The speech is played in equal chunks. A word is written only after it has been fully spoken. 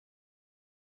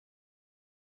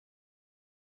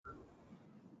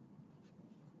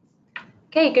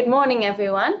Okay, good morning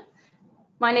everyone.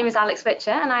 My name is Alex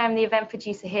Fletcher and I am the event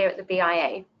producer here at the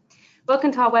BIA.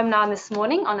 Welcome to our webinar this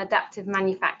morning on adaptive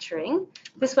manufacturing.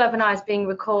 This webinar is being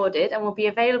recorded and will be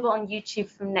available on YouTube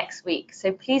from next week,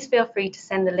 so please feel free to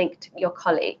send the link to your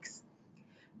colleagues.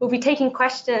 We'll be taking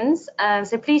questions,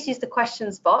 so please use the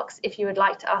questions box if you would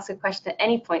like to ask a question at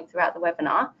any point throughout the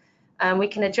webinar. We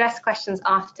can address questions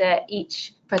after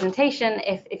each presentation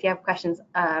if you have questions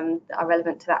that are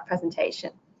relevant to that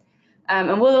presentation.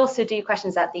 And we'll also do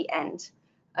questions at the end.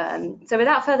 So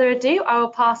without further ado, I will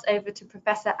pass over to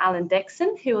Professor Alan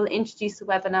Dixon, who will introduce the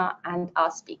webinar and our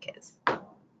speakers.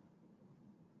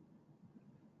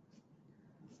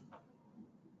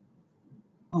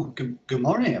 Oh, good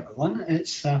morning, everyone.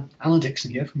 It's Alan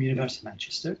Dixon here from University of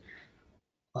Manchester.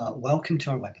 Welcome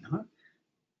to our webinar.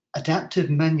 Adaptive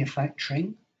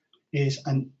manufacturing is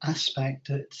an aspect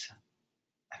that,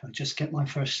 if I just get my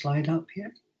first slide up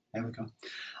here, there we go.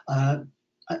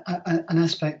 An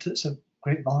aspect that's of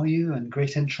great value and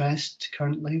great interest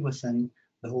currently within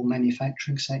the whole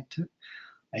manufacturing sector.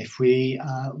 If we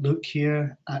look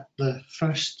here at the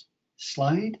first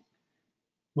slide,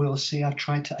 we'll see I've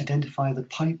tried to identify the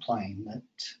pipeline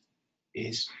that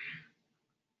is,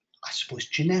 I suppose,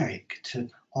 generic to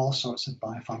all sorts of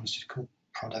biopharmaceutical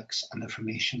products and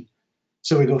information.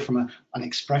 So we go from an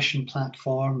expression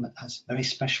platform that has very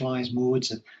specialized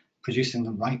modes of producing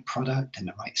the right product in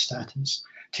the right status,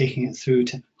 taking it through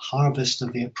to harvest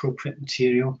of the appropriate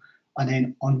material, and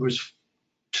then onwards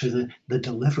to the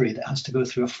delivery that has to go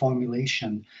through a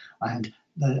formulation and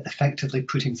effectively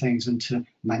putting things into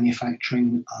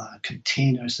manufacturing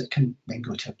containers that can then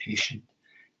go to a patient.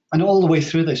 And all the way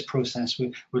through this process,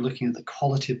 we're looking at the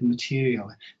quality of the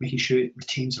material, making sure it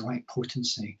retains the right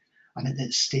potency, and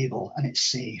it's stable and it's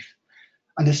safe.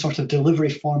 And this sort of delivery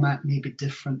format may be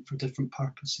different for different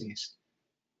purposes.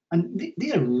 And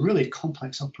these are really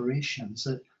complex operations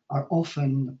that are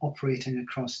often operating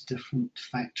across different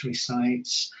factory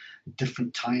sites,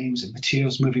 different times, and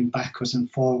materials moving backwards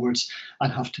and forwards,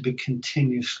 and have to be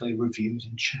continuously reviewed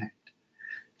and checked.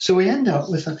 So we end up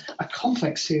with a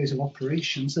complex series of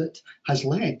operations that has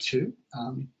led to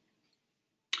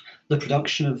the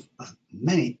production of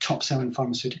many top-selling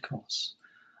pharmaceuticals.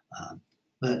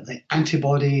 The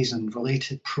antibodies and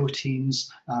related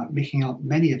proteins making up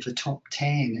many of the top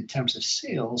 10 in terms of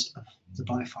sales of the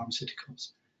biopharmaceuticals.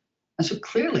 And so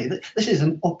clearly this is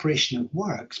an operation that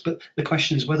works, but the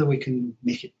question is whether we can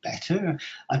make it better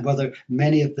and whether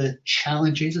many of the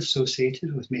challenges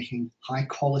associated with making high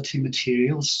quality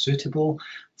materials suitable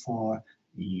for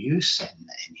use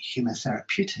in human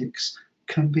therapeutics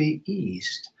can be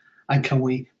eased. And can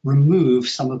we remove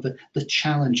some of the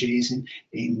challenges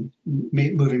in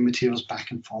moving materials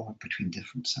back and forward between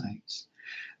different sites?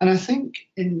 And I think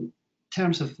in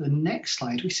terms of the next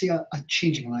slide, we see a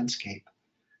changing landscape.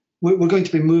 We're going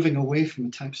to be moving away from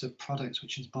the types of products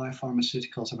which is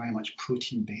biopharmaceuticals are very much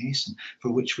protein-based and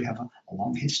for which we have a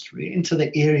long history, into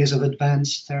the areas of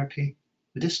advanced therapy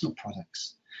medicinal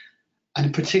products. And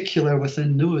in particular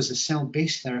within those, the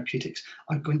cell-based therapeutics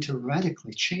are going to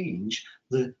radically change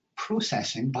the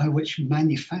processing by which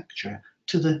manufacture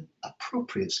to the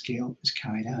appropriate scale is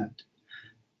carried out.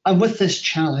 And with this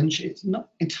challenge, it's not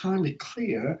entirely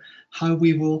clear how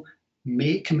we will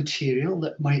make a material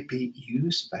that might be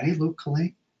used very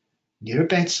locally, near a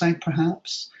bedside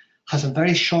perhaps, has a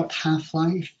very short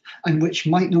half-life, and which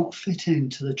might not fit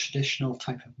into the traditional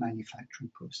type of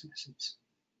manufacturing processes.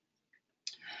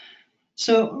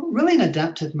 So really in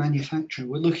adaptive manufacturing,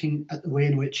 we're looking at the way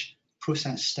in which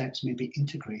process steps may be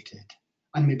integrated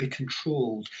and may be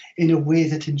controlled in a way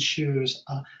that ensures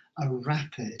a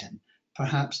rapid and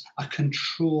perhaps a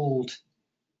controlled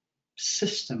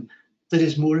system that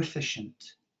is more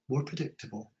efficient, more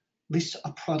predictable, leads to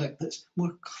a product that's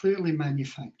more clearly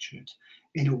manufactured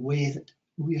in a way that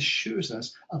reassures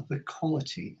us of the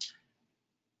quality.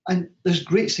 And there's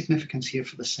great significance here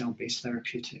for the cell-based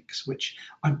therapeutics, which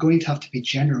are going to have to be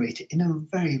generated in a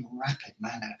very rapid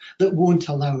manner that won't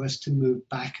allow us to move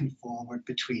back and forward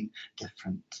between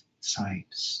different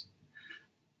sites.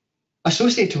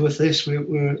 Associated with this,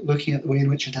 we're looking at the way in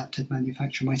which adaptive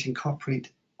manufacture might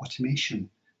incorporate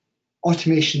automation.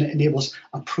 Automation that enables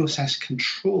a process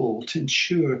control to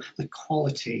ensure the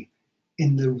quality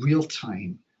in the real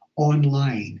time,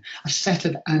 online, a set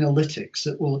of analytics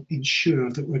that will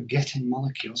ensure that we're getting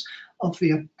molecules of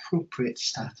the appropriate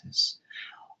status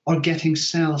or getting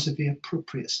cells of the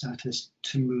appropriate status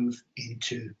to move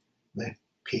into the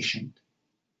patient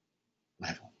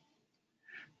level.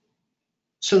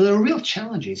 So there are real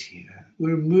challenges here.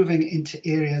 We're moving into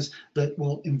areas that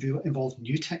will involve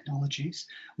new technologies,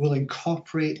 will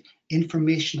incorporate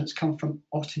information that's come from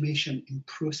automation in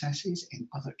processes in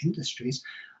other industries.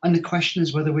 And the question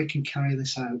is whether we can carry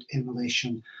this out in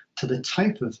relation to the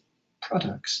type of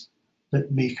products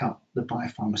that make up the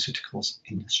biopharmaceuticals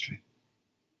industry.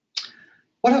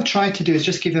 What I've tried to do is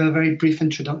just give you a very brief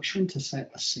introduction to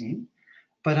set the scene,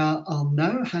 but I'll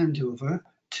now hand over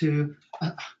to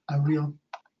a real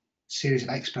series of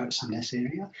experts in this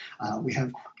area. We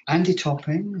have Andy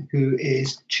Topping, who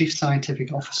is Chief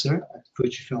Scientific Officer at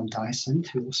Fujifilm Diosynth,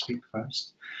 who will speak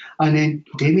first. And then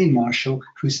Damien Marshall,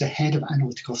 who's the Head of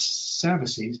Analytical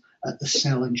Services at the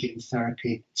Cell and Gene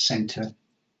Therapy Centre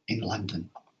in London.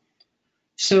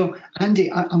 So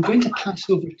Andy, I'm going to pass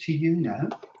over to you now.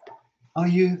 Are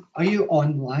you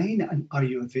online and are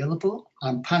you available?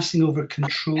 I'm passing over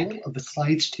control of the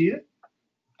slides to you.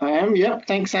 I am, yeah.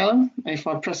 Thanks, Alan. If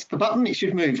I press the button, it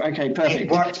should move. Okay, perfect. It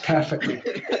works perfectly.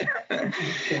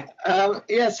 Okay.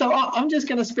 Yeah, so I'm just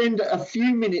going to spend a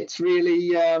few minutes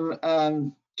really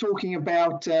talking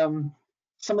about some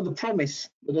of the promise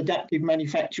that adaptive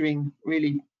manufacturing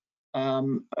really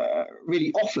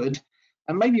offered,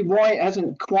 and maybe why it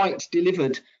hasn't quite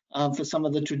delivered for some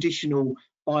of the traditional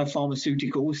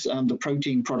biopharmaceuticals, the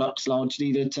protein products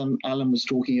largely that Alan was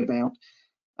talking about.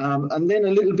 And then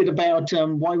a little bit about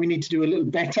why we need to do a little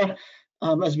better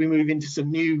as we move into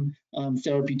some new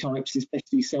therapy types,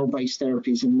 especially cell-based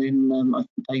therapies. And then I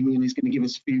think Damien is going to give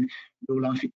us a few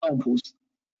real-life examples.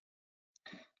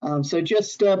 So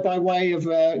just by way of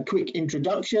a quick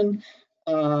introduction,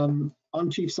 I'm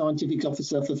Chief Scientific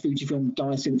Officer for Fujifilm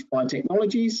Diosynth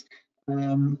Biotechnologies.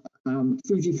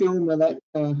 Fujifilm are that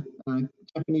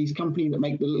Japanese company that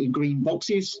make the little green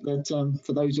boxes that,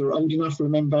 for those who are old enough,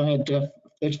 remember had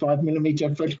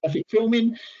 35mm photographic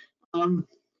filming.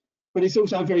 But it's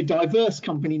also a very diverse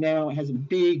company now. It has a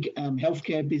big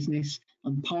healthcare business,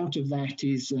 and part of that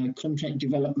is contract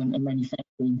development and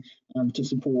manufacturing to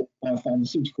support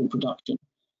biopharmaceutical production.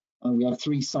 We have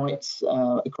 3 sites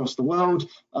across the world,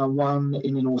 one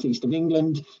in the northeast of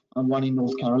England, one in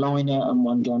North Carolina, and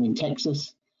one down in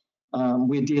Texas.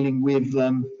 We're dealing with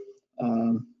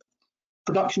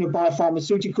production of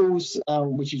biopharmaceuticals,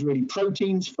 which is really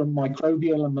proteins from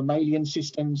microbial and mammalian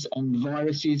systems, and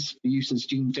viruses for use as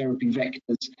gene therapy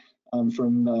vectors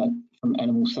from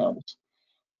animal cells.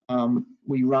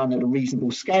 We run at a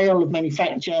reasonable scale of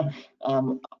manufacture,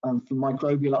 from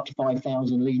microbial up to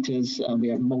 5,000 litres. We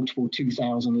have multiple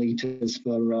 2,000 litres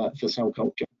for cell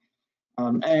culture.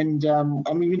 And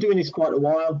we've been doing this quite a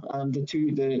while.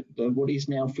 What is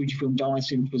now Fujifilm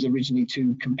Diosynth was originally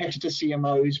 2 competitor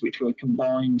CMOs, which were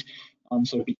combined.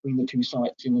 So between the 2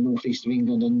 sites in the northeast of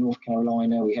England and North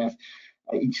Carolina, we have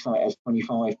each site has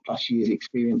 25+ years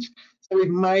experience. So we've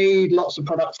made lots of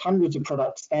products, hundreds of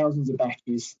products, thousands of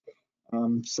batches.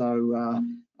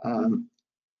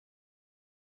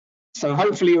 So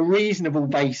hopefully a reasonable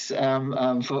base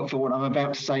for what I'm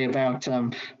about to say about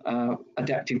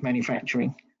adaptive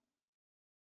manufacturing.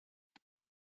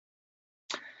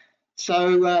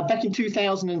 So back in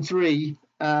 2003,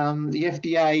 the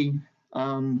FDA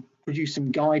produced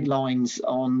some guidelines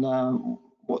on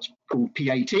what's called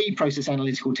PAT, Process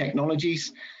Analytical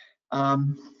Technologies.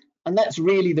 And that's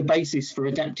really the basis for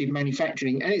adaptive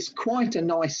manufacturing. And it's quite a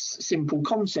nice, simple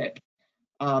concept.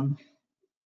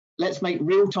 Let's make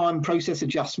real-time process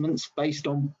adjustments based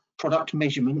on product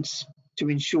measurements to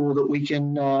ensure that we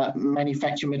can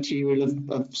manufacture material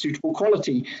of suitable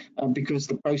quality, because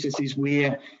the processes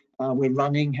we're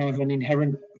running have an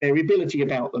inherent variability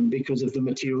about them because of the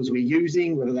materials we're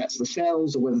using, whether that's the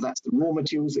cells or whether that's the raw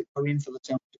materials that go in for the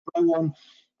cells to grow on.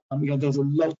 There's a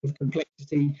lot of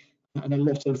complexity and a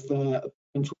lot of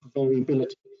potential for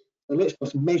variability. So let's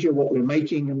just measure what we're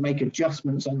making and make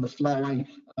adjustments on the fly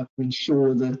to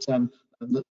ensure that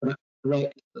the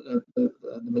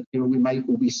material we make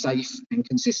will be safe and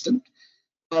consistent.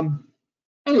 And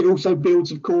it also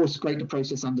builds, of course, greater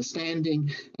process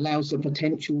understanding, allows the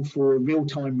potential for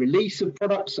real-time release of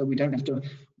products, so we don't have to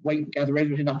gather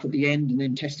everything up at the end and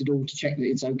then test it all to check that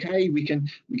it's okay. We can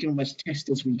almost test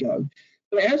as we go.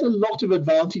 So it has a lot of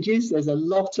advantages. There's a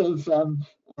lot of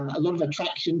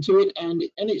attraction to it, and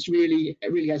it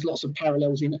really has lots of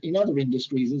parallels in other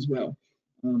industries as well,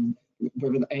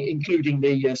 including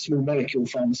the small molecule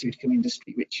pharmaceutical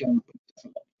industry, which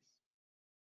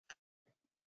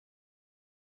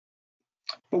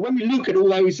but when we look at all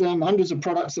those hundreds of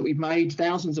products that we've made,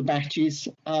 thousands of batches,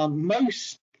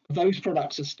 most of those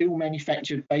products are still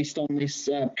manufactured based on this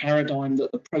paradigm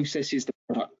that the process is the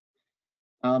product.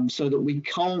 So that we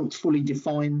can't fully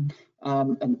define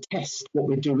and test what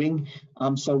we're doing.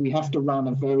 So we have to run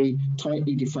a very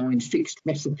tightly defined fixed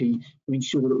recipe to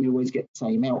ensure that we always get the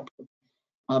same output.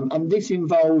 And this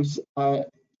involves a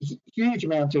huge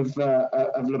amount of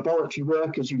laboratory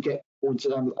work as you get towards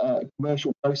a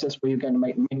commercial process where you're going to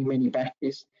make many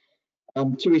batches,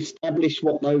 to establish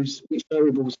which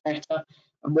variables matter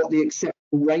and what the acceptable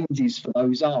ranges for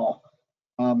those are.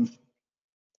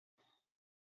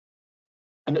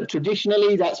 And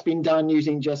traditionally, that's been done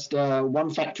using just one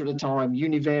factor at a time,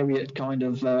 univariate kind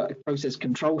of process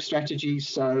control strategies.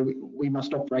 So we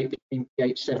must operate between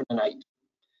pH 7 and 8.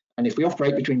 And if we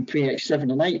operate between pH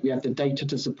 7 and 8, we have the data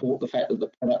to support the fact that the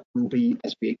product will be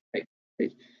as we expect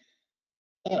it.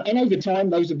 And over time,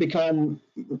 those have become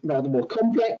rather more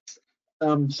complex,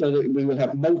 so that we will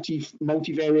have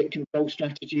multivariate control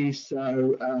strategies.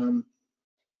 So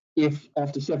if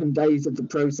after 7 days of the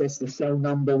process, the cell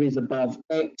number is above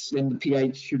X, then the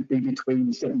pH should be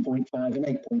between 7.5 and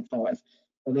 8.5.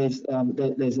 So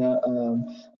there's a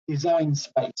design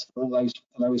space for all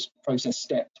those process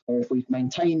steps, where if we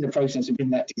maintain the process within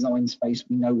that design space,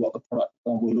 we know what the product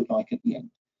will look like at the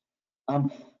end.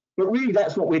 But really,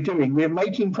 that's what we're doing. We're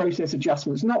making process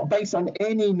adjustments, not based on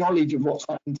any knowledge of what's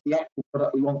happening to the actual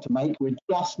product we want to make. We're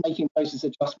just making process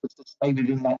adjustments to stay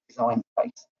within that design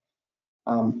space.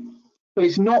 So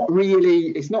it's not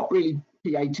really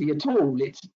PAT at all.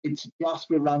 It's just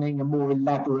we're running a more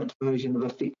elaborate version of a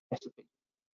fixed recipe.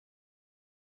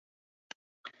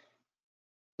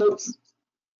 So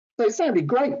it sounded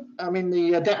great. I mean,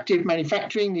 the adaptive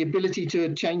manufacturing, the ability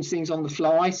to change things on the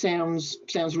fly sounds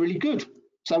really good.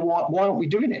 So why aren't we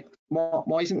doing it?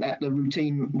 Why isn't that the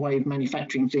routine way of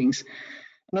manufacturing things?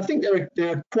 And I think there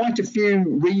are quite a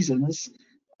few reasons.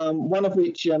 One of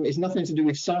which is nothing to do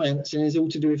with science and is all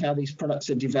to do with how these products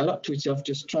are developed, which I've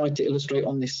just tried to illustrate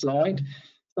on this slide.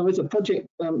 So as a project,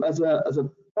 as a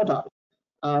product,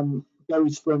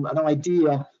 goes from an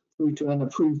idea through to an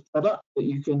approved product that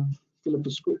you can fill a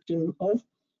prescription of.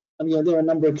 And there are a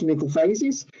number of clinical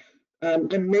phases.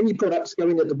 And many products go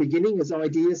in at the beginning as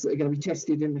ideas that are going to be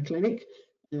tested in the clinic.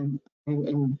 And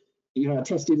are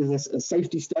tested as a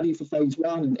safety study for phase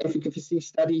 1, an efficacy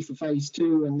study for phase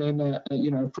 2, and then a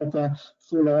proper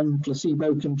full-on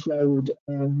placebo-controlled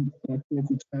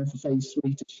clinical trial for phase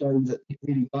 3 to show that it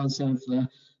really does have the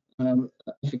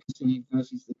efficacy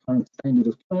versus the current standard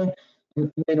of care,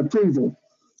 and then approval.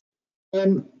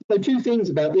 So two things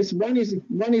about this. One is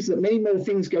that many more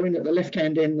things go in at the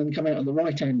left-hand end than come out at the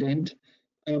right-hand end,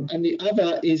 and the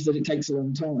other is that it takes a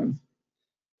long time.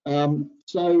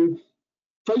 So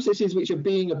processes which are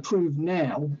being approved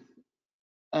now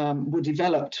were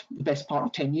developed the best part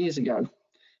of 10 years ago.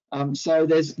 So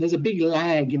there's a big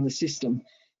lag in the system.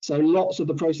 So lots of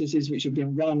the processes which have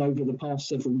been run over the past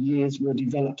several years were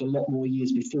developed a lot more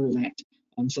years before that.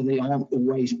 So they aren't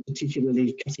always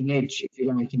particularly cutting edge, if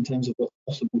you like, in terms of what's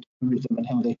possible to do with them and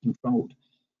how they're controlled.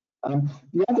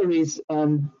 The other is,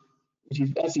 which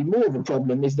is actually more of a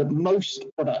problem, is that most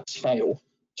products fail.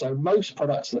 So most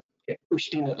products that get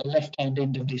pushed in at the left-hand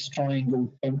end of this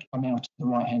triangle don't come out at the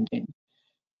right-hand end.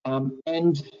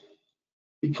 And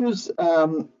because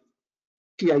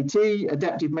PAT,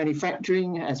 adaptive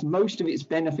manufacturing, has most of its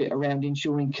benefit around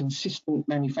ensuring consistent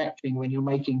manufacturing when you're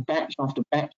making batch after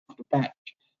batch after batch,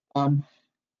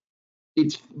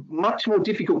 it's much more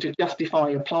difficult to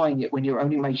justify applying it when you're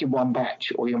only making one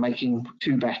batch, or you're making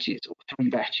 2 batches or 3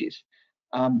 batches.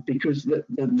 Because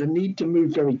the need to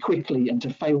move very quickly and to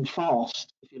fail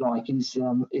fast, if you like, is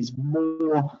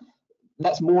more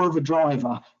of a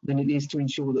driver than it is to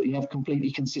ensure that you have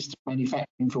completely consistent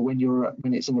manufacturing for when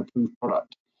it's an approved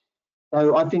product.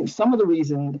 So I think some of the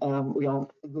reason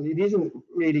it isn't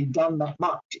really done that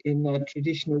much in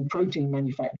traditional protein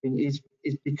manufacturing is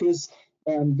because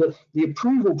the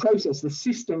approval process, the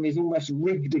system, is almost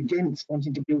rigged against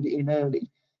wanting to build it in early.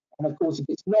 And of course, if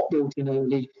it's not built in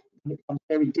early, it becomes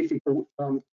very difficult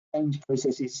to change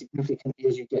processes significantly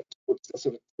as you get towards the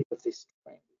sort of tip of this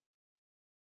triangle.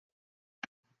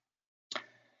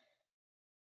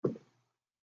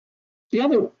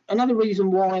 Another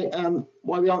reason why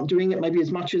we aren't doing it maybe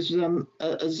as much as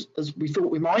we thought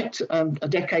we might a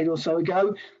decade or so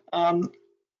ago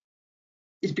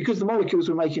is because the molecules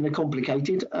we're making are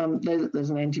complicated.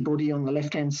 There's an antibody on the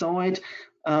left-hand side.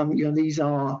 These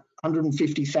are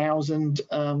 150,000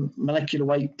 molecular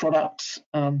weight products.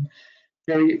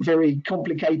 Very, very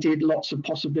complicated, lots of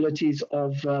possibilities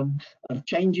of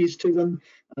changes to them.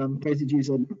 Residues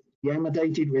are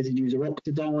deamidated, residues are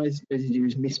oxidized,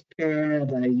 residues mispair,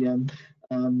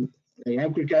 they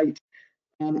aggregate.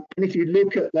 And if you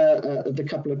look at the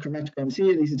couple of chromatograms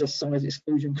here, these are just size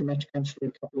exclusion chromatograms for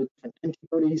a couple of different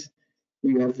antibodies.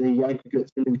 You have the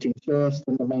aggregates eluting first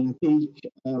and the main peak,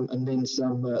 and then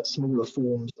some smaller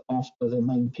forms after the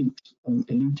main peaks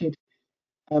eluted.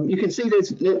 You can see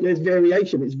there's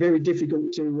variation. It's very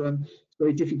difficult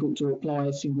to apply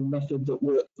a single method that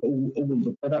works for all of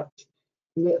the products.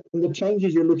 And the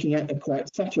changes you're looking at are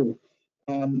quite subtle.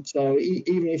 So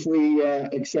even if we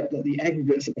accept that the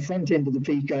aggregates at the front end of the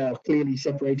peak are clearly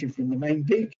separated from the main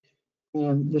peak,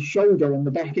 the shoulder on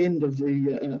the back end of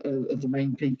the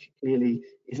main peak clearly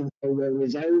isn't so well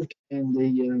resolved, and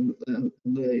the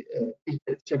peak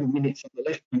at 7 minutes on the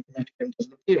left chromatogram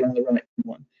doesn't appear on the right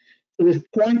one. So there's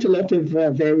quite a lot of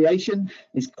variation.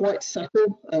 It's quite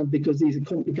subtle because these are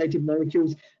complicated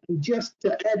molecules. And just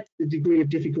to add to the degree of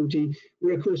difficulty,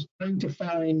 we're of course trying to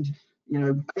find,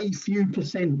 a few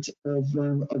percent of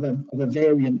a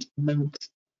variant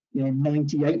amongst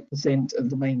 98% of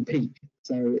the main peak.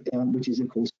 So which is of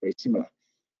course very similar.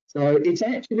 So it's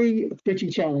actually pretty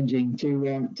challenging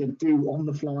to do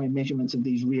on-the-fly measurements of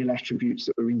these real attributes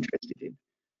that we're interested in.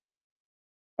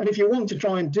 And if you want to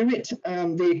try and do it,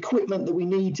 the equipment that we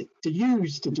need to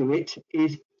use to do it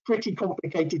is pretty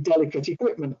complicated, delicate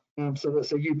equipment. So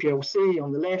that's a UPLC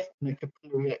on the left and a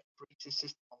capillary electrophoresis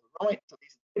system on the right. So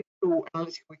these are typical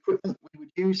analytical equipment we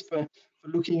would use for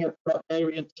looking at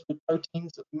variants of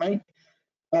proteins that we make.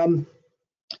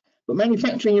 But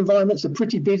manufacturing environments are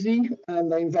pretty busy,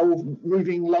 and they involve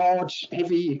moving large,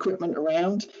 heavy equipment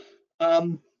around.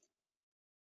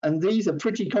 And these are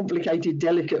pretty complicated,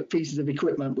 delicate pieces of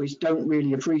equipment which don't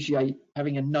really appreciate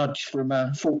having a nudge from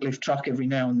a forklift truck every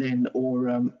now and then,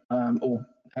 or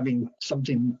having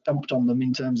something dumped on them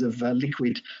in terms of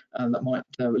liquid that might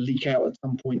leak out at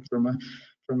some point from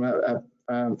a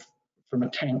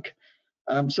tank.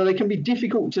 So they can be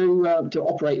difficult to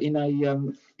operate in a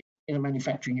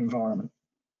manufacturing environment.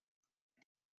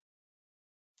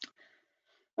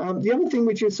 The other thing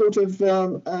which has sort of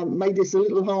made this a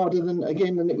little harder than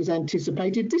it was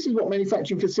anticipated, this is what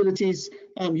manufacturing facilities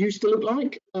used to look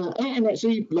like. And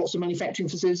actually lots of manufacturing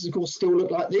facilities, of course, still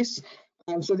look like this.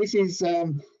 So this is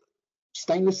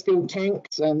stainless steel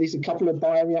tanks, and these are a couple of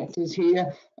bioreactors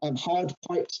here, hard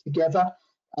piped together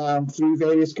through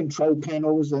various control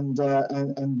panels and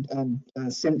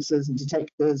sensors and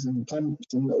detectors and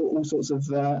pumps and all sorts of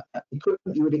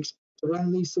equipment you would expect to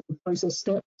run these sort of process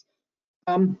steps.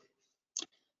 And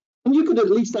you could at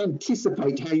least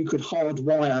anticipate how you could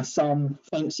hardwire some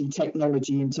fancy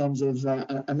technology in terms of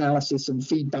analysis and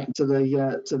feedback to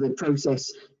the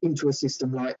process into a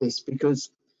system like this,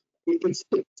 because it's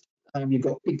fixed. You've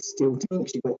got big steel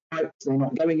tanks, you've got pipes, they're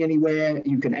not going anywhere.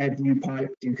 You can add new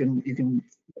pipes, you can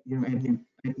add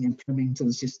new plumbing to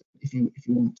the system if you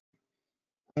want.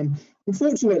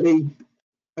 Unfortunately,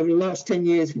 over the last 10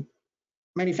 years,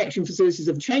 manufacturing facilities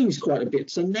have changed quite a bit.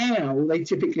 So now they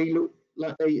typically look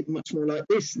much more like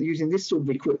this, using this sort of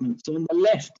equipment. So on the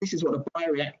left, this is what a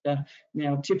bioreactor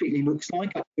now typically looks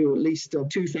like, up to at least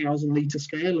 2,000 litre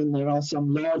scale, and there are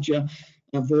some larger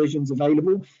versions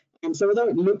available. And so although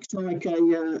it looks like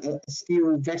a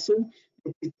steel vessel,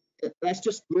 that's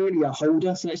just really a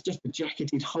holder. So that's just a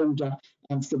jacketed holder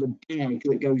for the bag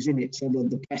that goes in it. So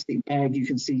the plastic bag you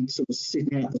can see sort of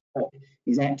sitting out the top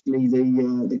is actually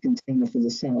the container for the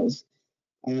cells.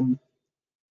 And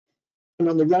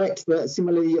on the right,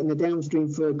 similarly in the downstream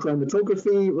for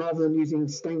chromatography, rather than using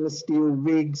stainless steel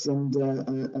rigs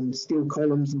and steel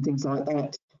columns and things like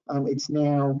that, it's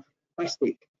now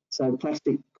plastic. So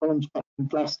plastic columns packed in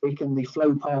plastic, and the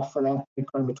flow path for that, the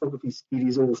chromatography skid,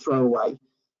 is all throwaway.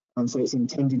 And so it's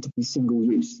intended to be single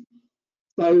use.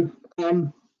 So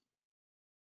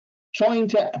trying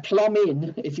to plumb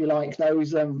in, if you like,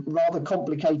 those rather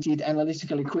complicated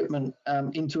analytical equipment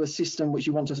into a system which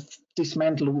you want to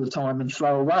dismantle all the time and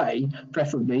throw away,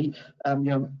 preferably,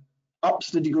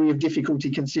 ups the degree of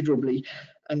difficulty considerably.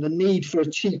 And the need for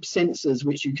cheap sensors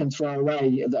which you can throw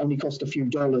away that only cost a few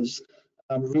dollars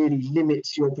really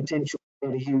limits your potential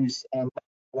to use a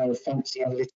way of fancy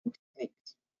analytical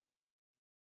techniques.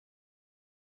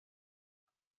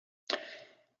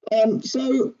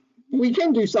 So we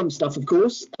can do some stuff, of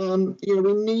course.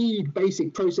 We need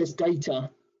basic process data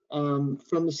from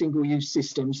the single-use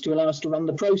systems to allow us to run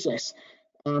the process.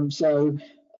 So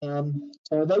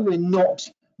although we're not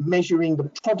measuring the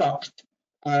product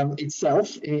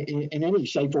itself in any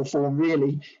shape or form,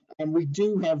 really, we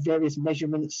do have various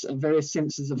measurements and various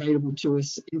sensors available to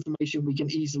us, information we can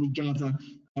easily gather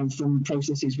from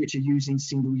processes which are using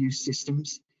single-use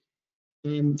systems.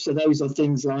 So those are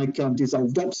things like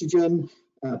dissolved oxygen,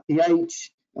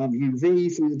 pH,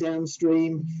 UV through the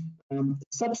downstream,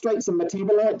 substrates and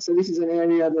metabolites. So this is an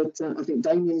area that I think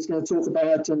Damien is going to talk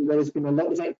about, and there's been a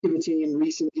lot of activity in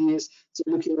recent years. So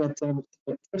looking at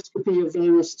spectroscopy of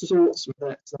various sorts,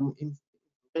 whether that's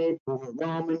infrared or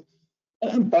Raman,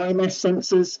 and biomass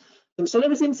sensors. And so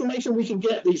there is information we can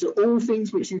get. These are all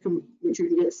things which you can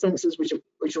get sensors which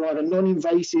are either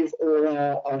non-invasive or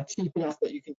are cheap enough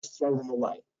that you can just throw them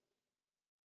away.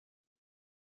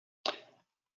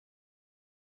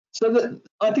 So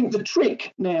I think the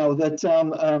trick now that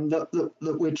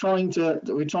we're trying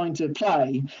to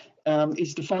play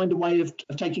is to find a way of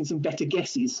taking some better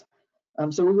guesses.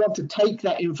 So we want to take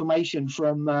that information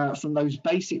from those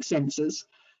basic sensors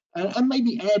and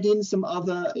maybe add in some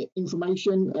other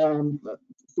information.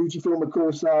 Fujifilm, of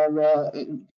course, are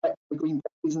the green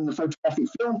boxes in the photographic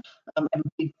film, have a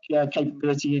big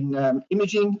capability in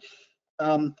imaging.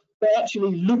 But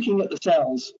actually looking at the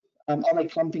cells. Are they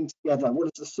clumping together?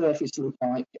 What does the surface look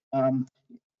like? It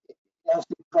also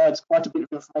provides quite a bit of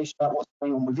information about what's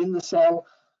going on within the cell.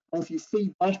 And if you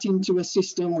feed that into a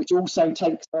system which also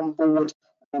takes on board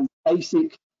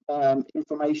basic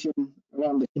information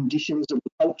around the conditions of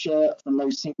the culture from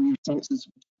those single-use sensors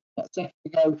a second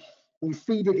ago, and you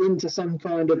feed it into some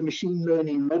kind of machine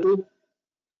learning model,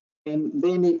 and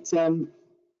then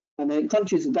it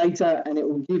crunches the data and it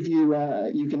will give you,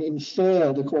 you can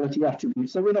infer the quality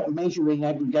attributes. So we're not measuring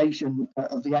aggregation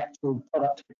of the actual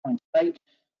product we're trying to make,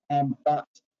 but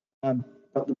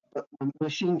the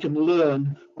machine can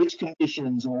learn which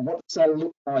conditions or what the cell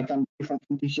looks like under different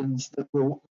conditions that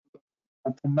will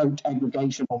promote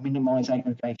aggregation or minimize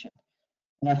aggregation.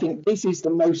 And I think this is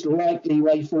the most likely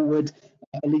way forward,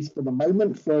 at least for the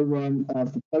moment, for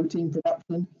protein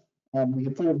production. We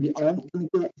probably aren't going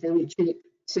to get very cheap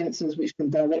sensors which can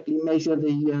directly measure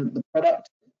the product,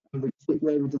 and which fit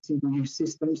well with the single-use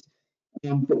systems.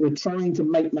 But we're trying to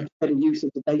make much better use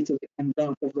of the data that comes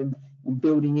out of them and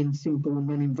building in simple and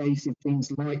non-invasive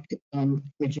things like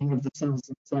imaging of the cells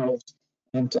themselves,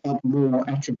 and to add more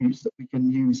attributes that we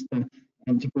can use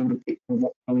to build a picture of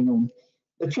what's going on.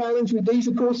 The challenge with these,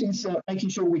 of course, is making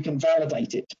sure we can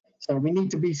validate it. So we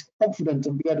need to be confident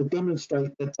and be able to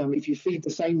demonstrate that if you feed the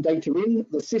same data in,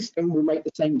 the system will make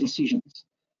the same decisions.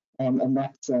 And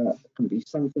that can be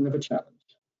something of a challenge.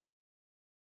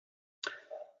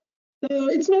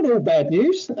 It's not all bad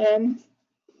news,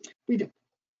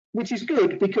 which is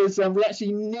good because we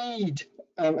actually need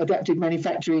adaptive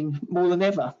manufacturing more than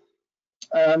ever.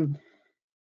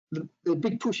 The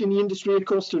big push in the industry, of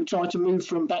course, to try to move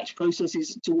from batch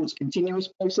processes towards continuous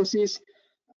processes,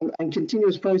 and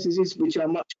continuous processes which are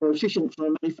much more efficient from a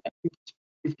manufacturing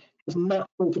perspective. There's much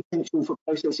more potential for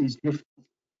processes drifting.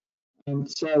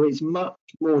 So it's much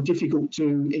more difficult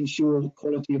to ensure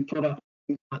quality of product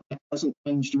that doesn't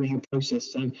change during a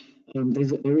process. So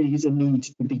there is a need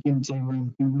to begin to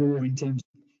do more in terms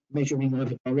of measuring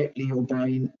either directly or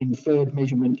by inferred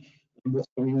measurement and what's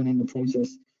going on in the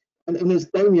process. And as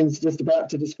Damien's just about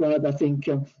to describe, I think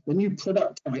the new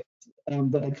product types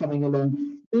that are coming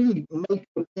along really make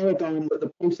the paradigm that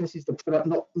the process is the product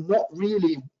not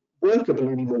really workable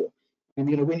anymore. And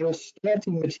when you're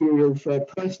starting material for a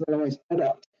personalized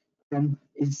product,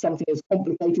 is something as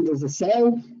complicated as a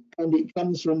cell, and it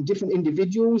comes from different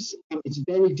individuals. It's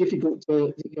very difficult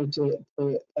to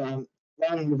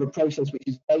run with a process which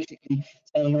is basically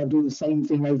saying I'll do the same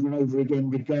thing over and over again,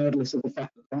 regardless of the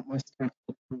fact that my structure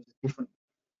is different.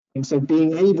 And so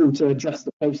being able to adjust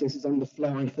the processes on the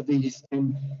fly for these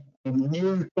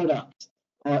new products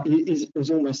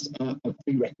is almost a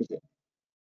prerequisite.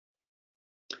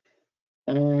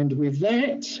 And with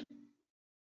that,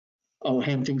 I'll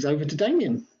hand things over to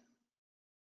Damien.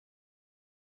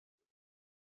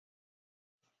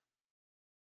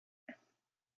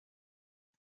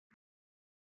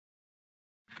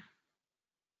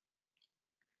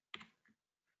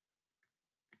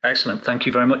 Excellent. Thank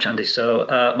you very much, Andy. So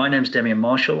my name is Damien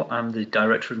Marshall. I'm the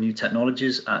Director of New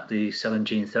Technologies at the Cell and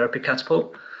Gene Therapy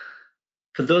Catapult.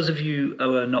 For those of you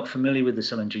who are not familiar with the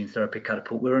Cell and Gene Therapy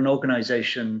Catapult, we're an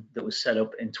organisation that was set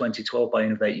up in 2012 by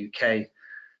Innovate UK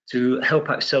to help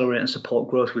accelerate and support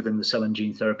growth within the cell and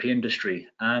gene therapy industry.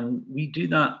 And we do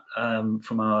that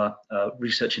from our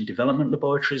research and development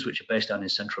laboratories, which are based down in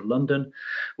central London,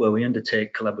 where we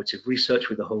undertake collaborative research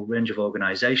with a whole range of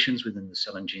organisations within the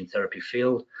cell and gene therapy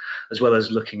field, as well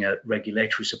as looking at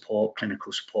regulatory support,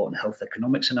 clinical support, and health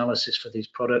economics analysis for these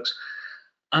products.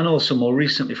 And also more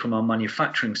recently from our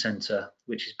manufacturing centre,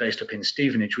 which is based up in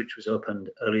Stevenage, which was opened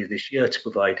earlier this year to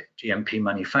provide GMP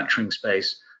manufacturing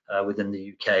space within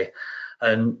the UK.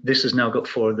 And this has now got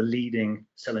 4 of the leading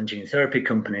cell and gene therapy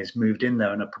companies moved in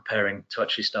there and are preparing to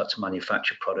actually start to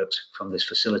manufacture products from this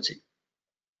facility.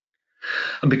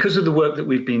 And because of the work that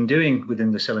we've been doing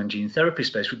within the cell and gene therapy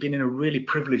space, we've been in a really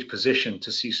privileged position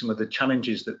to see some of the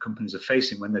challenges that companies are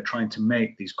facing when they're trying to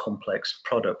make these complex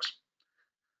products.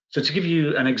 So to give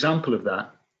you an example of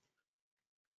that,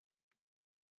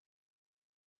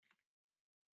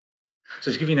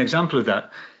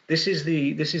 this is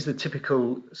the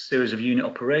typical series of unit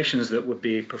operations that would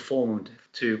be performed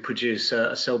to produce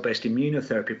a cell-based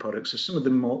immunotherapy product. So some of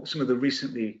the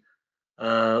recently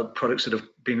products that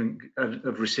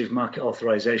have received market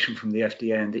authorization from the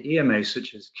FDA and the EMA,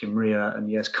 such as Kymriah and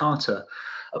Yescarta,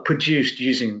 are produced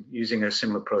using a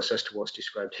similar process to what's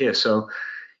described here. So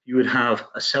you would have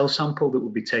a cell sample that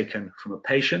would be taken from a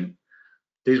patient.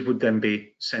 These would then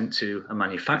be sent to a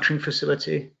manufacturing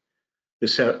facility. The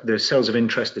cells of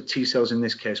interest, the T cells in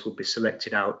this case, would be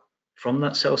selected out from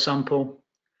that cell sample.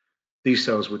 These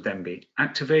cells would then be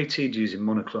activated using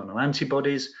monoclonal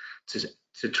antibodies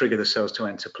to trigger the cells to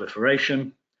enter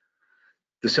proliferation.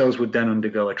 The cells would then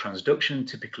undergo a transduction,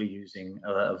 typically using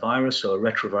a virus or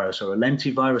a retrovirus or a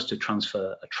lentivirus to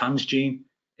transfer a transgene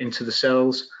into the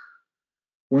cells.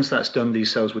 Once that's done,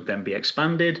 these cells would then be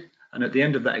expanded, and at the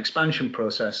end of that expansion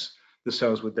process, the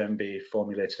cells would then be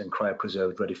formulated and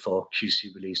cryopreserved, ready for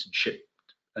QC release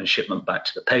and shipment back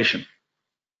to the patient.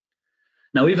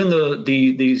 Now, even though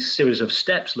these series of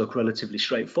steps look relatively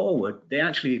straightforward, they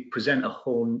actually present a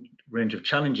whole range of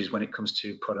challenges when it comes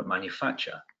to product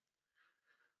manufacture.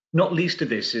 Not least of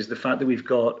this is the fact that we've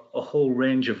got a whole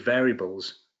range of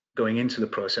variables going into the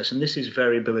process, and this is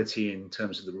variability in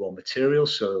terms of the raw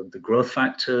materials, so the growth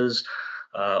factors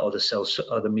or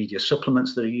the media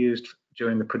supplements that are used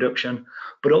during the production,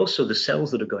 but also the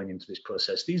cells that are going into this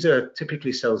process. These are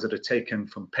typically cells that are taken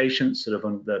from patients that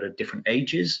are different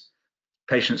ages,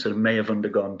 patients that may have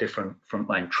undergone different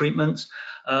frontline treatments,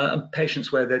 and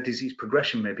patients where their disease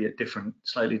progression may be at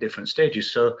slightly different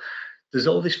stages. So there's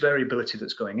all this variability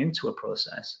that's going into a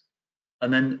process.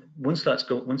 And then once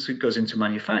it goes into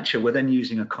manufacture, we're then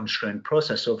using a constrained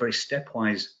process, so a very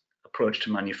stepwise approach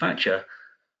to manufacture.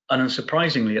 And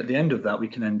unsurprisingly, at the end of that, we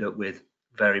can end up with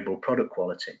variable product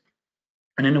quality.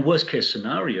 And in a worst case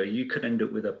scenario, you could end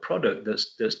up with a product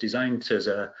that's designed as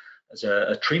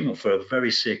a treatment for a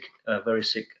very sick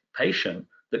patient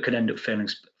that could end up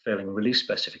failing release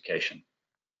specification.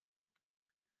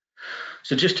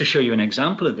 So just to show you an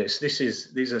example of this,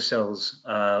 these are cells,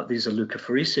 these are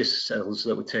leukapheresis cells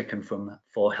that were taken from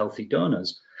 4 healthy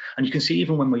donors. And you can see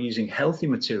even when we're using healthy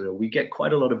material, we get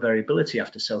quite a lot of variability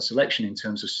after cell selection in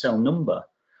terms of cell number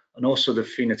and also the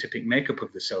phenotypic makeup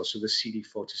of the cells, so the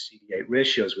CD4 to CD8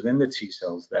 ratios within the T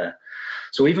cells there.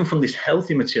 So even from this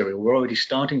healthy material, we're already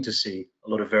starting to see a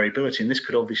lot of variability, and this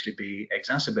could obviously be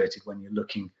exacerbated when you're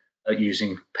looking at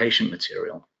using patient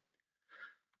material.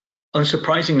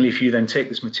 Unsurprisingly, if you then take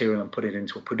this material and put it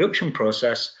into a production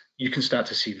process, you can start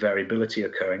to see variability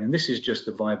occurring. And this is just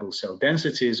the viable cell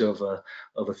densities over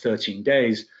 13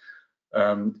 days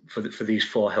for these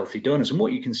 4 healthy donors. And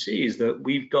what you can see is that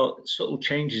we've got subtle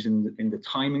changes in the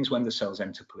timings when the cells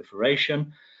enter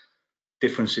proliferation,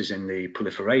 differences in the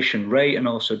proliferation rate, and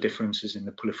also differences in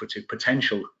the proliferative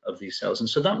potential of these cells. And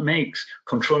so that makes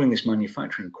controlling this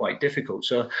manufacturing quite difficult.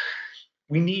 So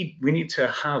we need to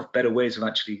have better ways of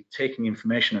actually taking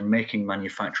information and making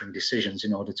manufacturing decisions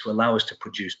in order to allow us to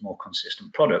produce more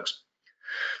consistent products.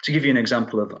 To give you an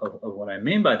example of what I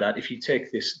mean by that, if you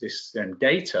take this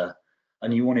data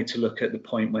and you wanted to look at the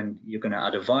point when you're going to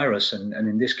add a virus, and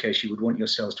in this case, you would want your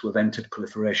cells to have entered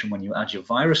proliferation when you add your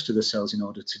virus to the cells in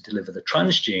order to deliver the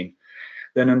transgene,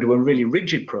 then under a really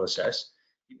rigid process,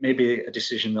 it may be a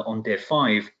decision that on day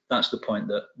 5, that's the point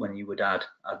that when you would add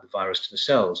the virus to the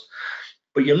cells.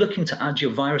 But you're looking to add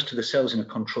your virus to the cells in a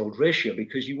controlled ratio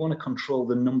because you want to control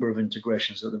the number of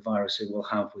integrations that the virus will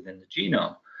have within the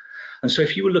genome. And so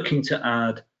if you were looking to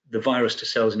add the virus to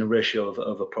cells in a ratio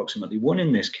of approximately 1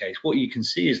 in this case, what you can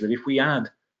see is that if we add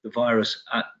the virus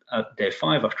at day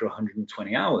 5 after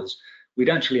 120 hours, we'd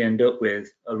actually end up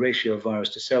with a ratio of virus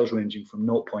to cells ranging from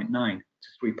 0.9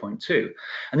 to 3.2.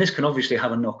 And this can obviously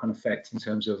have a knock-on effect in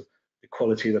terms of the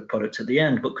quality of the product at the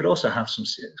end, but could also have some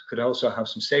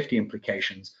safety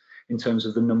implications in terms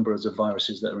of the numbers of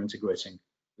viruses that are integrating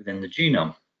within the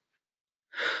genome.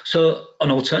 So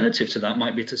an alternative to that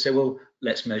might be to say, well,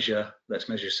 let's measure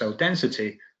cell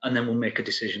density, and then we'll make a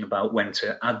decision about when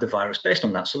to add the virus based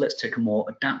on that. So let's take a more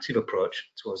adaptive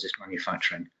approach towards this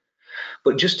manufacturing.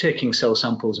 But just taking cell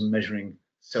samples and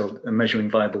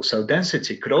measuring viable cell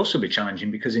density could also be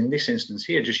challenging, because in this instance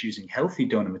here, just using healthy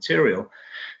donor material,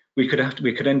 we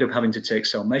could end up having to take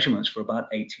cell measurements for about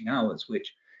 18 hours,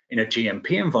 which in a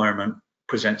GMP environment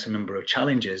presents a number of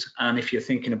challenges. And if you're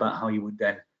thinking about how you would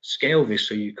then scale this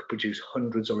so you could produce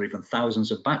hundreds or even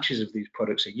thousands of batches of these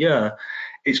products a year,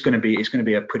 it's going to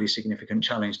be a pretty significant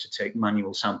challenge to take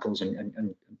manual samples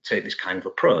and take this kind of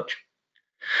approach.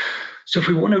 So if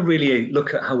we want to really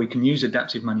look at how we can use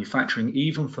adaptive manufacturing,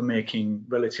 even for making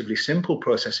relatively simple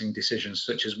processing decisions,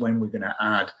 such as when we're going to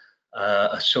add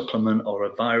a supplement or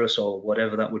a virus or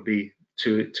whatever that would be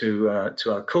to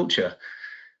our culture,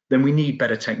 then we need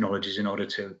better technologies in order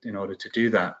to do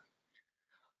that.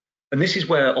 And this is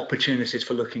where opportunities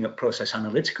for looking at process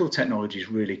analytical technologies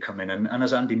really come in. And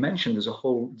as Andy mentioned, there's a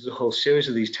whole series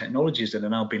of these technologies that are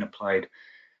now being applied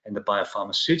in the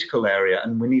biopharmaceutical area,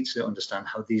 and we need to understand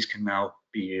how these can now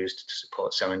be used to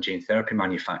support cell and gene therapy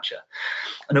manufacture.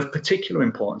 And of particular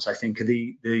importance, I think, are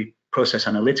the process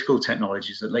analytical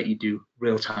technologies that let you do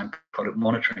real-time product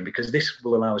monitoring, because this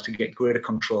will allow us to get greater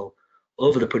control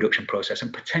over the production process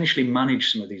and potentially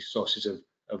manage some of these sources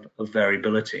of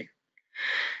variability.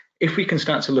 If we can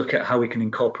start to look at how we can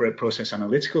incorporate process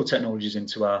analytical technologies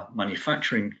into our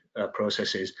manufacturing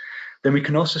processes, then we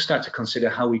can also start to consider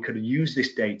how we could use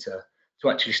this data to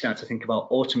actually start to think about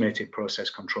automated process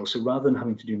control. So rather than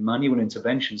having to do manual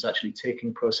interventions, actually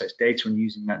taking process data and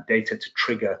using that data to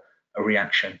trigger a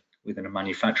reaction within a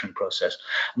manufacturing process.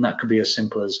 And that could be as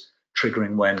simple as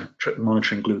triggering when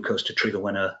monitoring glucose to trigger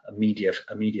when a media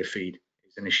feed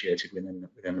is initiated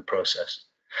within the process.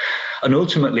 And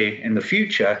ultimately, in the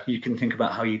future, you can think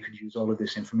about how you could use all of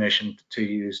this information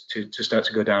to start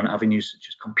to go down avenues such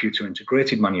as computer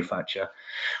integrated manufacture,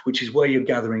 which is where you're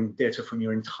gathering data from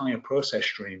your entire process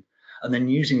stream and then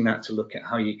using that to look at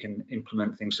how you can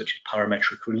implement things such as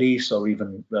parametric release or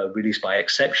even release by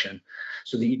exception,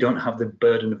 so that you don't have the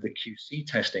burden of the QC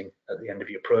testing at the end of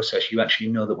your process. You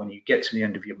actually know that when you get to the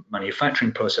end of your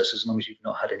manufacturing process, as long as you've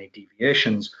not had any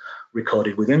deviations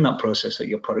recorded within that process, that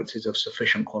your product is of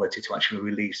sufficient quality to actually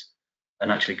release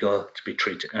and actually go to be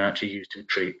treated and actually used to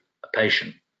treat a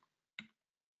patient.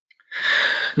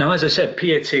 Now, as I said,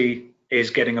 PAT is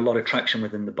getting a lot of traction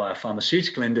within the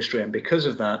biopharmaceutical industry, and because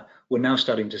of that, we're now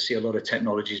starting to see a lot of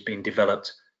technologies being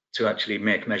developed to actually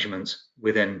make measurements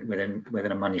within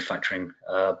a manufacturing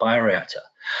bioreactor.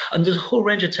 And there's a whole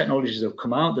range of technologies that have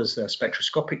come out. There's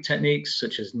spectroscopic techniques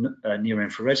such as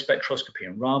near-infrared spectroscopy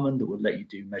and Raman that would let you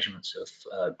do measurements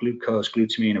of glucose,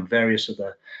 glutamine, and various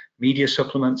other media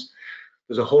supplements.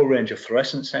 There's a whole range of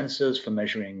fluorescent sensors for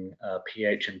measuring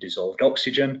pH and dissolved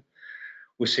oxygen.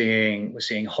 We're seeing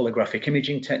holographic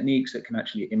imaging techniques that can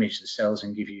actually image the cells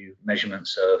and give you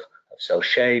measurements of cell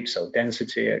shape, cell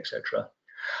density, etc.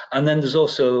 And then there's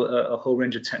also a whole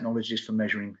range of technologies for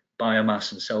measuring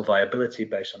biomass and cell viability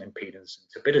based on impedance and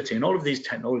turbidity. And all of these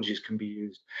technologies can be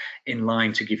used in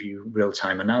line to give you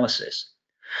real-time analysis.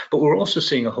 But we're also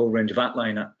seeing a whole range of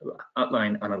at-line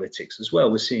analytics as well.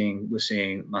 We're seeing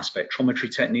mass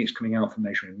spectrometry techniques coming out for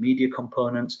measuring media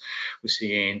components. We're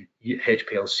seeing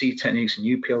HPLC techniques and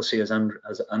UPLC,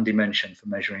 as Andy mentioned, for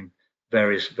measuring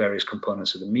various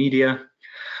components of the media.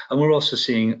 And we're also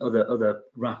seeing other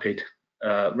rapid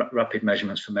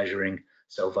measurements for measuring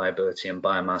cell viability and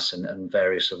biomass and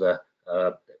various other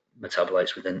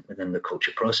metabolites within the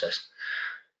culture process.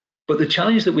 But the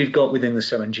challenge that we've got within the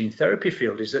cell and gene therapy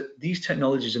field is that these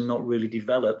technologies are not really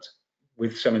developed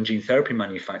with cell and gene therapy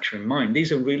manufacture in mind.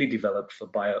 These are really developed for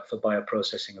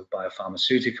bioprocessing of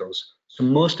biopharmaceuticals. So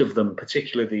most of them,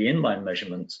 particularly the inline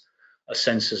measurements, are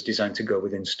sensors designed to go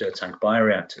within stir tank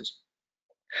bioreactors.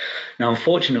 Now,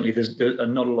 unfortunately, there are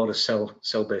not a lot of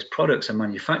cell-based products are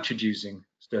manufactured using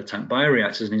stir tank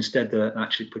bioreactors, and instead they're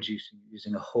actually produced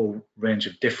using a whole range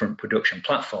of different production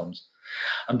platforms.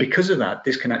 And because of that,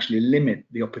 this can actually limit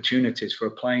the opportunities for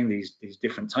applying these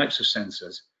different types of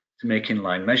sensors to make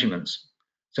inline measurements.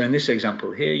 So in this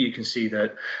example here, you can see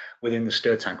that within the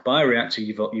stir tank bioreactor,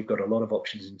 you've got a lot of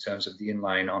options in terms of the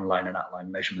inline, online, and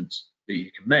outline measurements that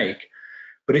you can make.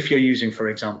 But if you're using, for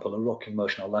example, a rocking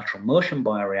motion or lateral motion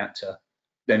bioreactor,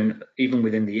 then even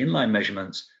within the inline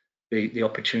measurements, the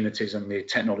opportunities and the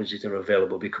technologies that are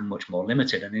available become much more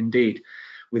limited. And indeed,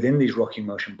 within these rocking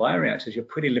motion bioreactors, you're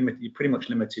pretty much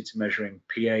limited to measuring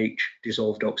pH,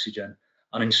 dissolved oxygen,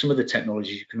 and in some of the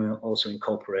technologies, you can also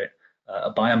incorporate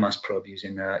a biomass probe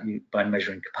by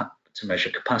measuring to measure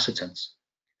capacitance.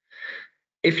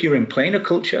 If you're in planar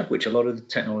culture, which a lot of the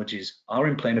technologies are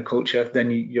in planar culture,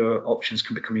 then your options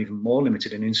can become even more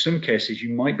limited. And in some cases,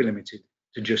 you might be limited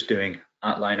to just doing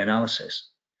at-line analysis.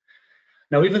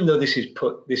 Now, even though this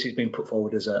is being put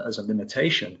forward as a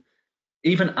limitation,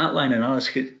 even at-line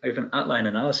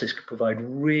analysis could provide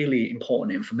really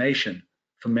important information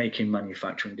for making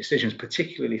manufacturing decisions,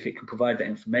 particularly if it can provide that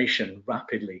information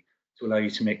rapidly to allow you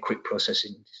to make quick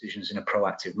processing decisions in a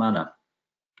proactive manner.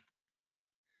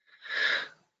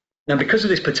 Now, because of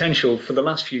this potential, for the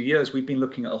last few years, we've been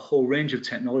looking at a whole range of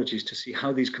technologies to see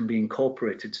how these can be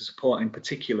incorporated to support, in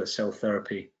particular, cell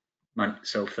therapy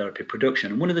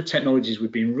production. And one of the technologies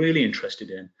we've been really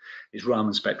interested in is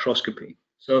Raman spectroscopy.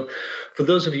 So for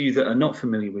those of you that are not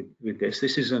familiar with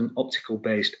this is an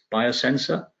optical-based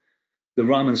biosensor. The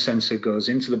Raman sensor goes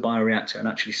into the bioreactor and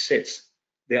actually sits,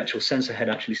 the actual sensor head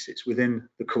actually sits within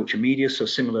the culture media, so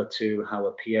similar to how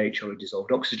a pH or a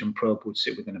dissolved oxygen probe would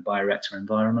sit within a bioreactor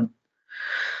environment.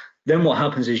 Then what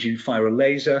happens is you fire a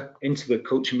laser into the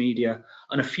culture media,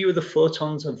 and a few of the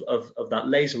photons of that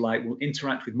laser light will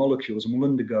interact with molecules and will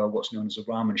undergo what's known as a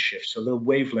Raman shift. So the